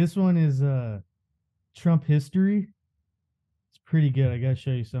one is Trump history. It's pretty good. I gotta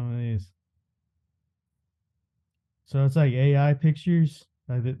show you some of these. So it's like AI pictures.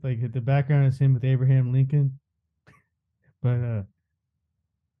 Like the background is him with Abraham Lincoln. But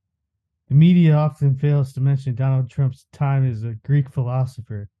The media often fails to mention Donald Trump's time as a Greek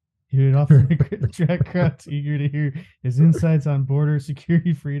philosopher. He would often attract crowds eager to hear his insights on border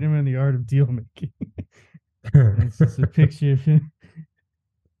security, freedom, and the art of deal making. It's just a picture of him.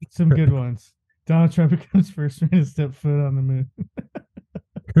 Some good ones. Donald Trump becomes first man to step foot on the moon.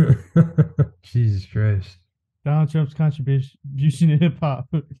 Jesus Christ. Donald Trump's contribution to hip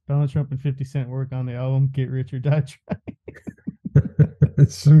hop. Donald Trump and 50 Cent work on the album Get Rich or Die Trying.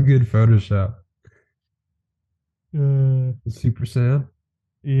 It's some good Photoshop. Super Saiyan.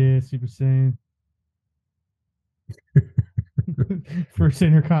 Yeah, Super Saiyan. First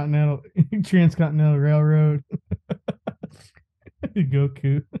transcontinental railroad.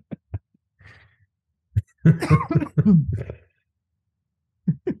 Goku.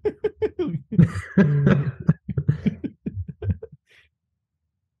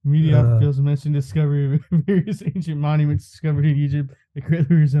 Media fails to mention discovery of various ancient monuments discovered in Egypt that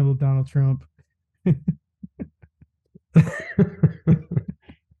greatly resemble Donald Trump.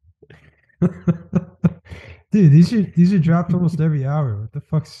 Dude, these are dropped almost every hour. What the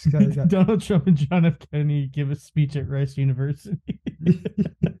fuck's this guy got? Donald Trump and John F. Kennedy give a speech at Rice University.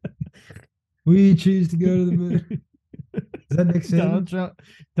 We choose to go to the moon. Is that Nick Saban?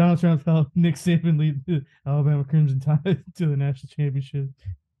 Donald Trump helped Nick Saban lead the Alabama Crimson Tide to the national championship.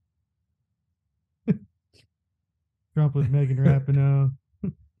 Trump with Megan Rapinoe.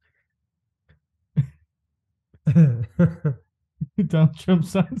 Donald Trump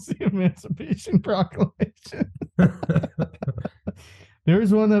signs the Emancipation Proclamation. There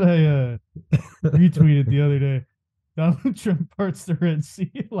was one that I retweeted the other day. Donald Trump parts the Red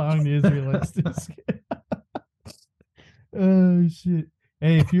Sea, allowing the Israelites to escape. Oh shit!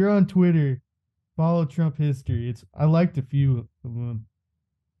 Hey, if you're on Twitter, follow Trump history. I liked a few of them.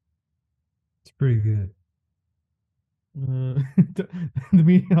 It's pretty good. The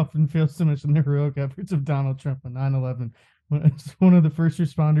media often fails to mention the heroic efforts of Donald Trump on 9/11. One of the first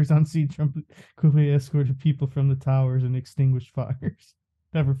responders on scene, Trump quickly escorted people from the towers and extinguished fires.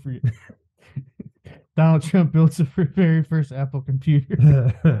 Never forget. Donald Trump built the very first Apple computer.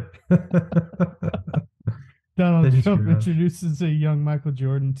 Donald Trump introduces a young Michael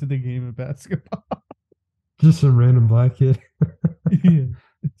Jordan to the game of basketball. Just some random black kid. Yeah.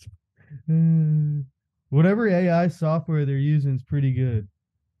 Whatever AI software they're using is pretty good.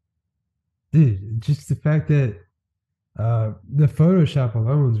 Dude, just the fact that the Photoshop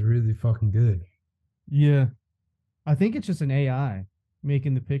alone is really fucking good. Yeah. I think it's just an AI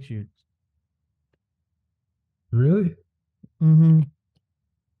making the pictures. Really? Mm-hmm.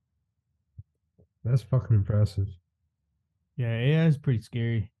 That's fucking impressive. Yeah, AI is pretty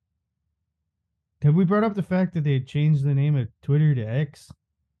scary. Have we brought up the fact that they had changed the name of Twitter to X?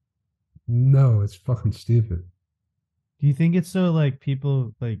 No, it's fucking stupid. Do you think it's so like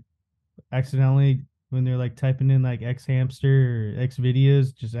people like accidentally when they're like typing in like X hamster or X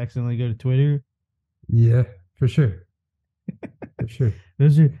videos just accidentally go to Twitter? Yeah, for sure. For sure.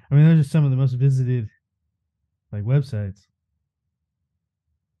 Those are some of the most visited like websites.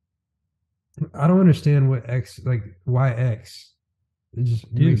 I don't understand what X, like, why X? It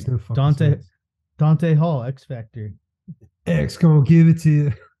just makes no fucking sense. Dante Hall, X Factor. X gonna give it to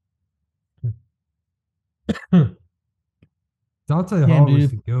you. Dante Hall was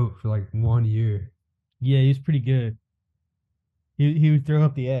the GOAT for like 1 year. Yeah, he was pretty good. He would throw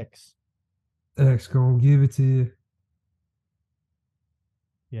up the X. X gonna give it to you.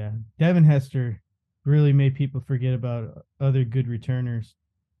 Yeah, Devin Hester really made people forget about other good returners.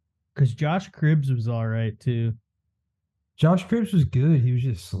 Because Josh Cribbs was all right, too. Josh Cribbs was good. He was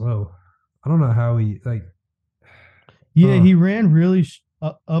just slow. I don't know how he, like... Yeah, he ran really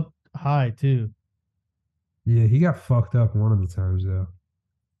up high, too. Yeah, he got fucked up one of the times, though.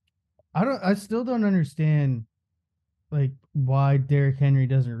 I still don't understand, like, why Derrick Henry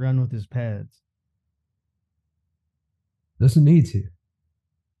doesn't run with his pads. Doesn't need to.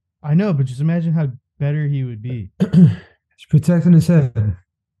 I know, but just imagine how better he would be. He's protecting his head.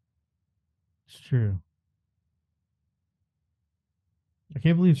 It's true. I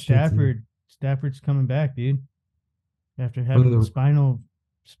can't believe Stafford's coming back, dude. After having spinal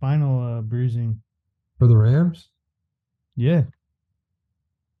bruising. For the Rams? Yeah.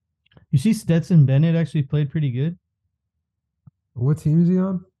 You see Stetson Bennett actually played pretty good. What team is he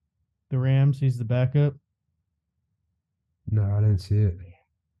on? The Rams. He's the backup. No, I didn't see it.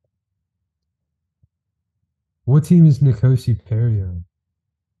 What team is N'Kosi Perry on?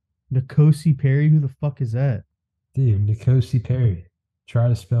 N'Kosi Perry? Who the fuck is that? Dude, N'Kosi Perry. Try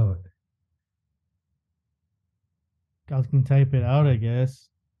to spell it. I can type it out, I guess.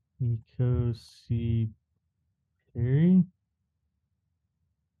 N'Kosi Perry.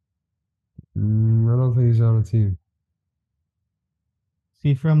 he's on a team. Is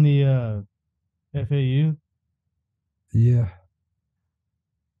he from the FAU? Yeah.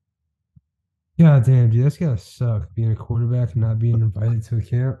 God damn, dude, that's gotta suck being a quarterback and not being invited to a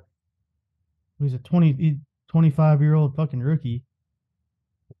camp. He's a 25-year-old fucking rookie.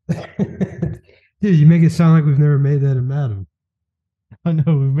 Dude, you make it sound like we've never made that in Madden. I know,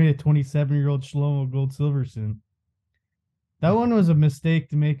 we've made a 27-year-old Shlomo Gold Silverson. That one was a mistake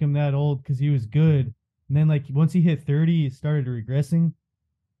to make him that old because he was good. And then, like, once he hit 30, he started regressing.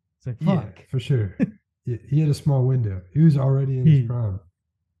 It's like, fuck. Yeah, for sure. Yeah, he had a small window. He was already in his prime.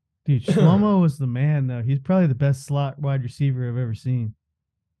 Dude, Shlomo was the man, though. He's probably the best slot wide receiver I've ever seen.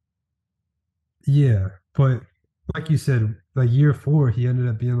 Yeah, but like you said, like year 4, he ended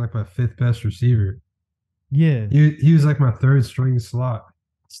up being like my 5th best receiver. Yeah. He was like my 3rd string slot.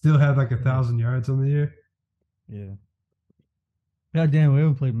 Still had like 1,000 yards on the year. Yeah. God damn, we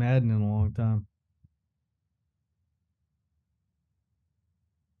haven't played Madden in a long time.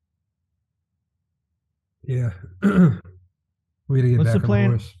 Yeah. We gotta get back on the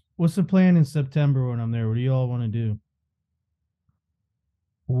horse. What's the plan in September when I'm there? What do you all want to do?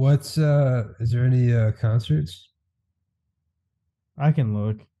 What's is there any concerts? I can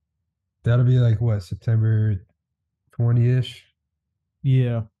look. That'll be like what, September 20-ish?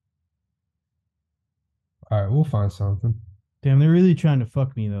 Yeah. All right, we'll find something. Damn, they're really trying to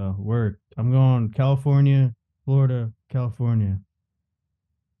fuck me though. Work. I'm going California, Florida, California.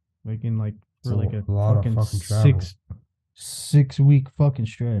 Making like for like a lot fucking of fucking travel. 6-week fucking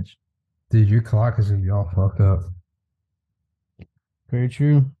stretch. Dude, your clock is gonna be all fucked up. Very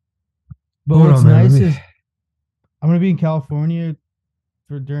true. But Hold what's on, man, nice is I'm gonna be in California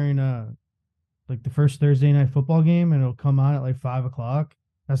for during like the first Thursday night football game, and it'll come on at like 5:00.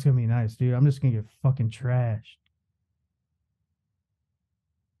 That's gonna be nice, dude. I'm just gonna get fucking trashed.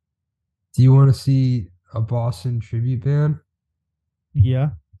 Do you want to see a Boston tribute band? Yeah.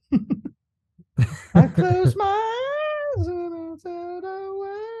 I close my eyes and I said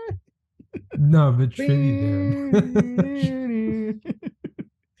away. No, but tribute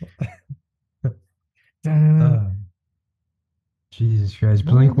band. Jesus Christ.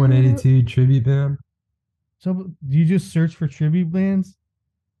 Blink-182 tribute band. So do you just search for tribute bands?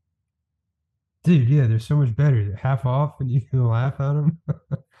 Dude, yeah, they're so much better. They're half off and you can laugh at them.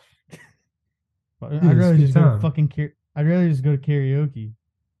 I'd rather just go to I'd rather just go to karaoke.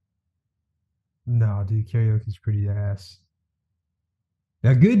 No, dude, karaoke's pretty ass.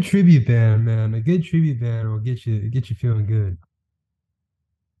 A good tribute band, man. A good tribute band will get you feeling good.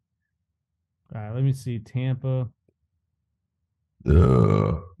 All right, let me see. Tampa.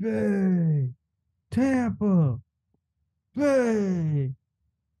 Bay. Tampa. Bay.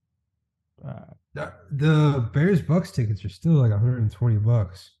 The Bears Bucks tickets are still like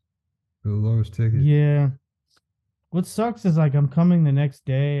 $120. The lowest ticket. Yeah. What sucks is like I'm coming the next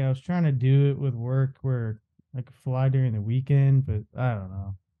day. I was trying to do it with work where I could fly during the weekend, but I don't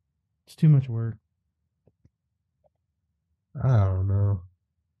know. It's too much work. I don't know.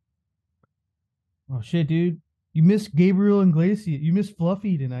 Oh shit, dude. You missed Gabriel Iglesias. You missed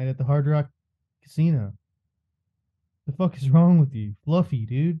Fluffy tonight at the Hard Rock Casino. The fuck is wrong with you? Fluffy,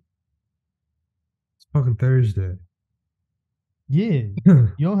 dude. It's fucking Thursday. Yeah.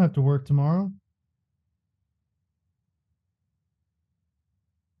 You don't have to work tomorrow.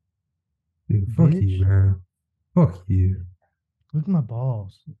 Dude, fuck you, man. Fuck you. Look at my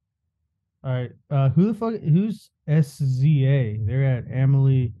balls. All right. Who's SZA? They're at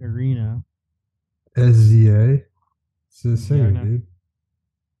Amalie Arena. SZA? It's a singer, dude.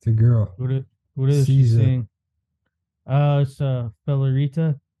 It's a girl. What is she sing? It's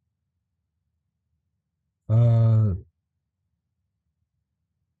Fellerita.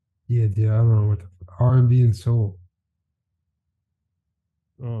 Yeah, dude, I don't know what the R&B and soul.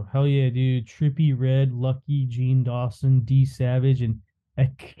 Oh, hell yeah, dude. Trippie Redd, Lucky, Gene Dawson, D Savage, and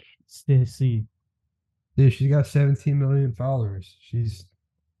Ecstasy. Dude, she's got 17 million followers. She's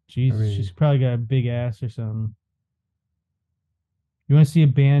probably got a big ass or something. You want to see a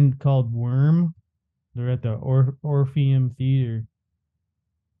band called Worm? They're at the Orpheum Theater.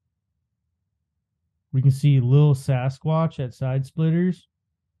 We can see Lil Sasquatch at Side Splitters.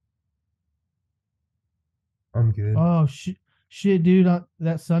 I'm good. Oh, shit, dude.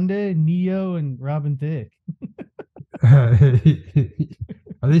 That Sunday, Neo and Robin Thicke.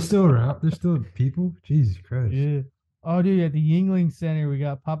 Are they still around? They're still people? Jesus Christ. Yeah. Oh, dude, at the Yingling Center, we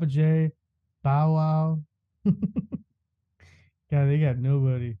got Papa J, Bow Wow. God, they got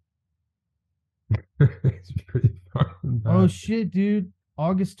nobody. It's pretty fucking bad. Oh, shit, dude.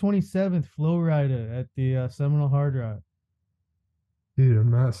 August 27th, Flow Rida at the Seminole Hard Rock. Dude, I'm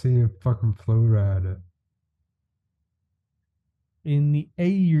not seeing fucking Flow Rida. in the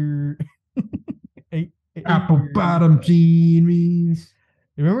air. Apple bottom jeans.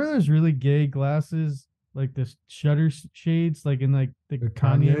 Remember those really gay glasses, like the shutter shades, like in like the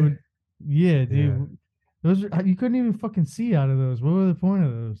Kanye? Kanye? Yeah, dude. Yeah. Those are, you couldn't even fucking see out of those. What was the point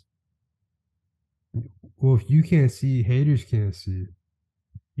of those? Well, if you can't see, haters can't see.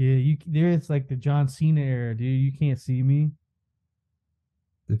 Yeah, it's like the John Cena era, dude. You can't see me.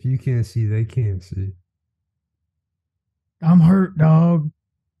 If you can't see, they can't see. I'm hurt, dog.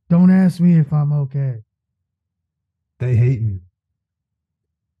 Don't ask me if I'm okay. They hate me.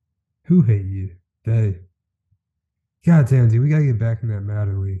 Who hate you? They. God damn, dude, we gotta get back in that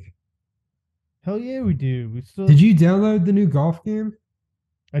Madden League. Hell yeah, we do. We still. Did you download the new golf game?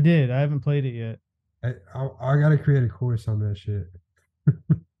 I did. I haven't played it yet. I gotta create a course on that shit.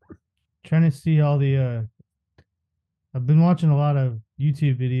 Trying to see all the. I've been watching a lot of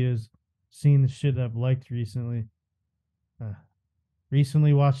YouTube videos, seeing the shit I've liked recently.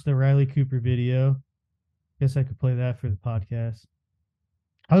 Recently watched the Riley Cooper video. Guess I could play that for the podcast.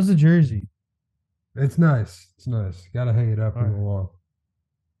 How's the jersey? It's nice. It's nice. Gotta hang it up on the wall.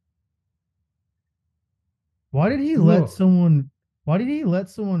 Why did he let someone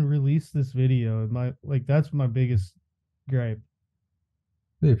release this video? That's my biggest gripe.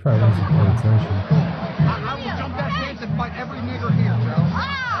 They probably wasn't paying attention. I will jump that fence and fight every nigger here,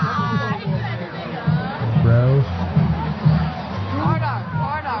 Bro. Hold on.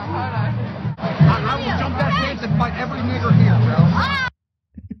 I will jump that fence and fight every nigger here,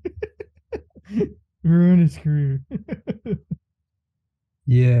 Ruin his career.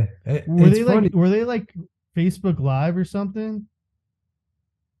 Yeah. Were they like Facebook Live or something?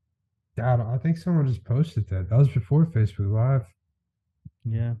 I think someone just posted that. That was before Facebook Live.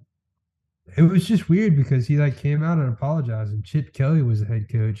 Yeah. It was just weird because he like came out and apologized, and Chip Kelly was the head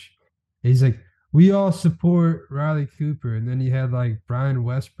coach. He's like, we all support Riley Cooper. And then he had like Brian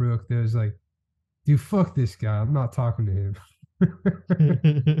Westbrook that was like, dude, fuck this guy. I'm not talking to him.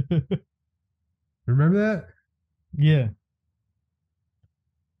 Remember that? Yeah.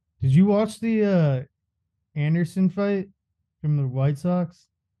 Did you watch the Anderson fight from the White Sox?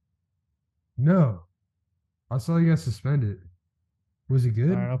 No. I saw he got suspended. Was it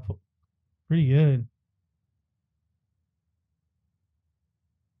good? Pretty good.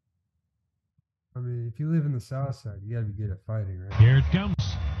 I mean, if you live in the South Side, you gotta be good at fighting, right? Here it comes.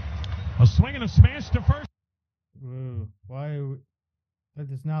 A swing and a smash to first. Whoa. That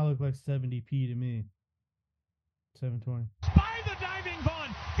does not look like 70p to me. 720. By the diving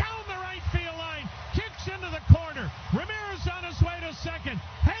Vaughn, down the right field line, kicks into the corner. Ramirez on his way to second.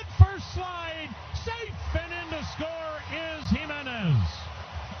 Head first slide, safe, and in to score is Jimenez.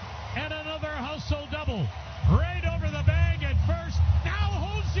 And another hustle double. Right over the bag at first. Now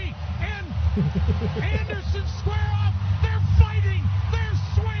Hosey and Anderson square off. They're fighting. They're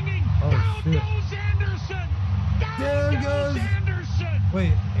swinging. Down goes Anderson. Down goes Anderson.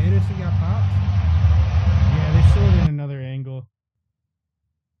 Wait, Anderson got popped? Yeah, they showed it in another angle.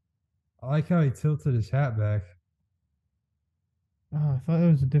 I like how he tilted his hat back. Oh, I thought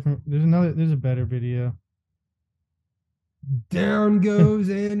it was a different. There's a better video. Down goes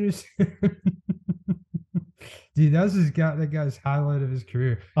Anderson. Dude, that guy's highlight of his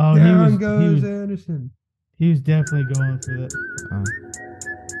career. Oh, Down goes Anderson. He was definitely going for that.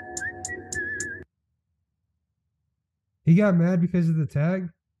 He got mad because of the tag?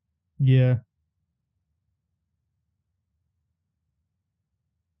 Yeah.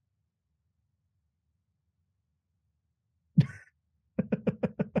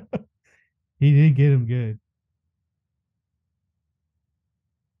 He did get him good.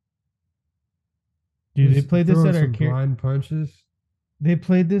 Dude, they played this at our blind punches. They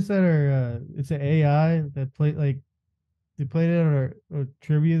played this at our it's an AI that played they played it at our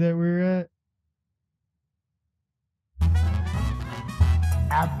trivia that we were at.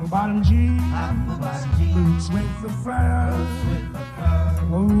 Apple bottom jeans, boots with the fur.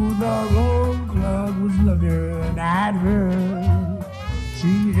 Oh, the road club was looking at her.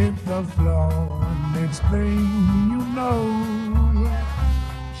 She hit the floor, next thing you know,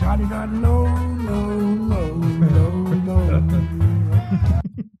 shawty got low.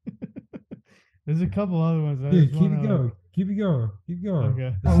 There's a couple other ones. Dude, keep it going.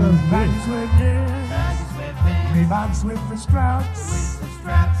 Okay. I was bags with this, Reeboks with the straps.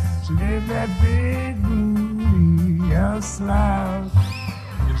 She gave that big booty a slap.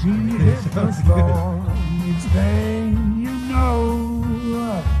 She hit the floor, next thing you know,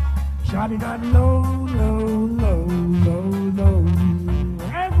 shawty got low.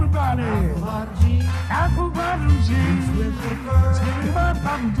 Everybody, apple bottom jeans with the fur.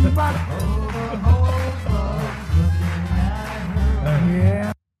 Bottom to bottom. Oh, the whole club's looking at her.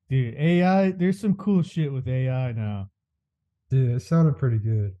 Dude, AI, there's some cool shit with AI now. Dude, it sounded pretty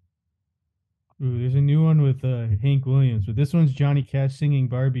good. Ooh, there's a new one with Hank Williams, but this one's Johnny Cash singing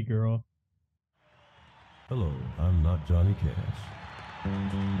Barbie Girl. Hello, I'm not Johnny Cash.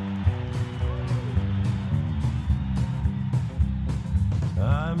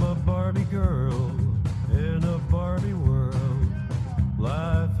 I'm a Barbie girl in a Barbie world.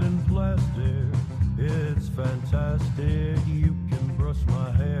 Life in plastic, it's fantastic. You can brush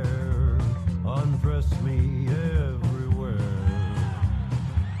my hair, undress me everywhere.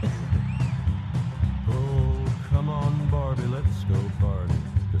 Oh, come on, Barbie, let's go party,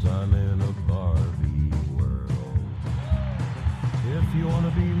 'cause I'm in a Barbie world. If you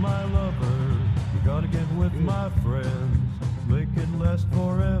wanna be my lover, you gotta get with my friends. Make it last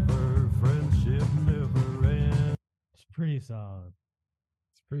forever, friendship never ends. It's pretty solid.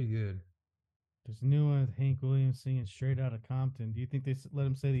 It's pretty good. There's a new one with Hank Williams singing Straight Outta Compton. Do you think they let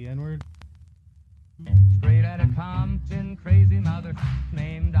him say the N-word? Straight out of Compton, crazy mother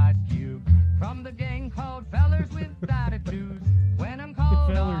named Ice Cube. From the gang called Fellers with Attitudes. When I'm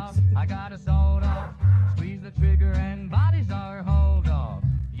called off, I got a sold off. Squeeze the trigger and bodies are hauled off.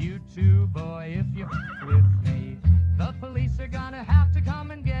 You too, boy, if you with me. The police are gonna have to come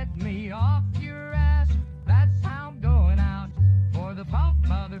and get me off your ass. That's how I'm going out. For the pump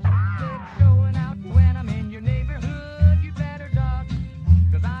mother showing out when I'm in your neighborhood. You better duck,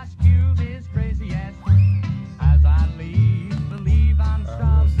 'cause Ice Cube is crazy ass. As I leave, believe I'm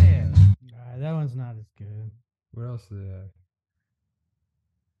stopped there. That one's not as good. What else do they have?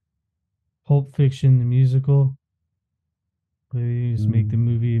 Pulp Fiction, the musical. They just make the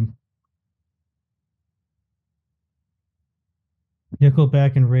movie.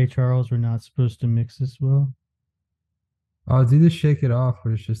 Nickelback and Ray Charles were not supposed to mix this well. Oh, do the Shake It Off,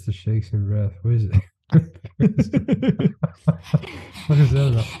 but it's just the shakes and breath. What is it? What is that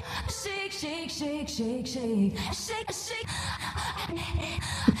about? Shake, shake, shake, shake, shake, shake, shake, shake,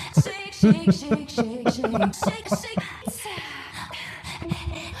 shake, shake, shake, shake, shake, shake.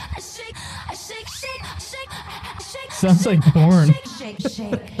 Sounds like porn. Shake, shake,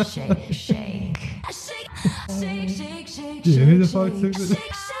 shake, shake, shake. Shake, shake, shake, Dude, who the fuck took this?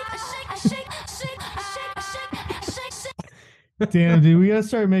 Damn, dude, we gotta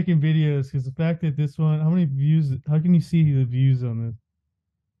start making videos because the fact that this one, how many views? How can you see the views on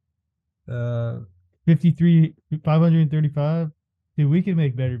this? 53, 535. Dude, we can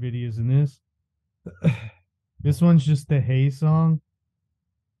make better videos than this. This one's just the Hey song.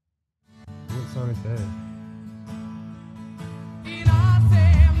 What song is that?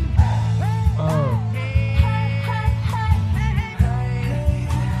 Oh.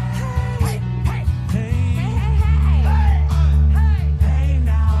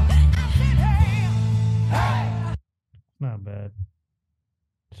 Not bad.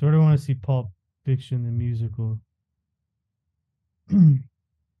 Sort of want to see Pulp Fiction, the musical. Why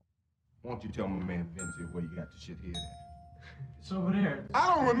don't you tell my man Vinci where you got the shit here? It's over there.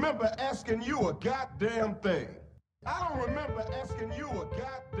 I don't remember asking you a goddamn thing. I don't remember asking you a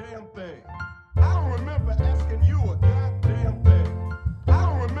goddamn thing. I don't remember asking you a goddamn thing. I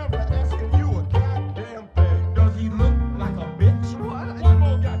don't remember asking you a goddamn thing. Does he look like a bitch? What? One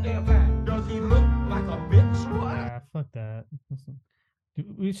more goddamn time. Does he look like a bitch? What? Fuck that.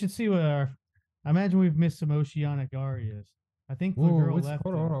 Dude, we should see what our. I imagine we've missed some oceanic arias. I think the girl left.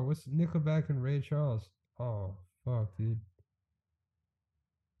 Hold on. What's Nickelback and Ray Charles? Oh, fuck, dude.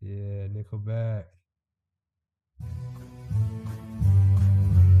 Yeah, Nickelback.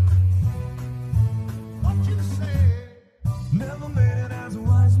 What you say? Never made it as a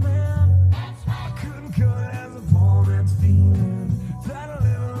wise man. That's right. I couldn't cut it as a poor man's feeling. Tired of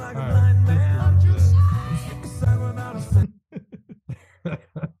living like a blind man. I'm just sick without a sense.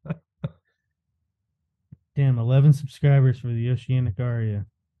 Damn, 11 subscribers for the Oceanic Aria.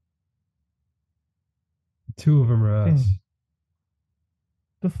 2 of them are us. Damn.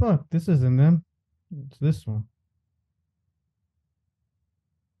 The fuck? This isn't them. It's this one.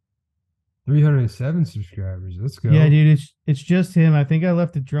 307 subscribers. Let's go. Yeah, dude, it's just him. I think I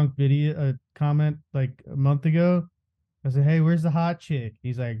left a drunk video comment like a month ago. I said, "Hey, where's the hot chick?"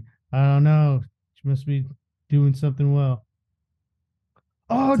 He's like, "I don't know. She must be doing something well."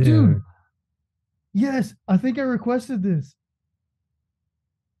 Oh, Damn. dude. Yes, I think I requested this.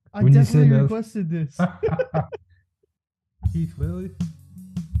 I When you say definitely no- requested this. Keith Lilly.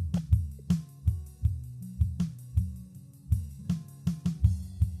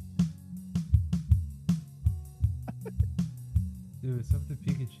 Dude, it's up to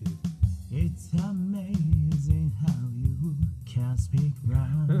Pikachu. It's amazing how you can speak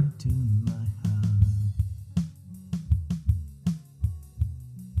right to my heart.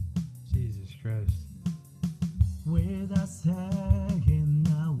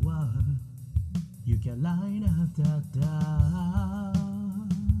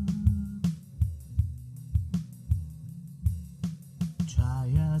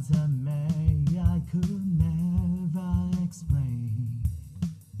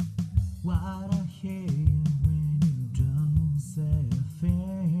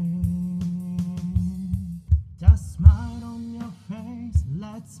 nothing. That smile on your face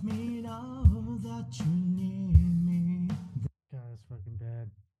lets me know that you need me. God, that's fucking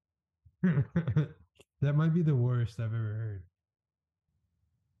bad. That might be the worst I've ever heard.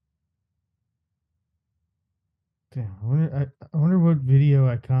 Damn, I wonder what video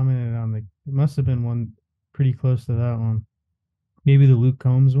I commented on. It must have been one pretty close to that one. Maybe the Luke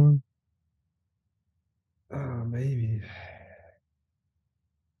Combs one. Maybe.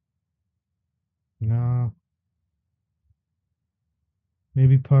 No.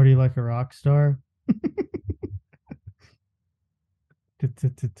 Maybe Party Like a Rock Star.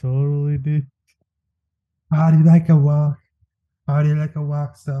 Totally, dude. Party like a walk. Party like a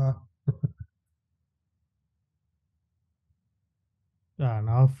walk star. And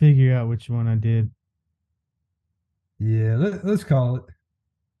I'll figure out which one I did. Yeah, let's call it.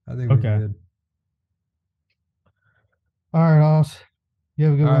 I think Okay. we're good. All right, Oz. You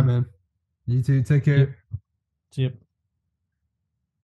have a good All right, one. man. You too. Take care. Yep.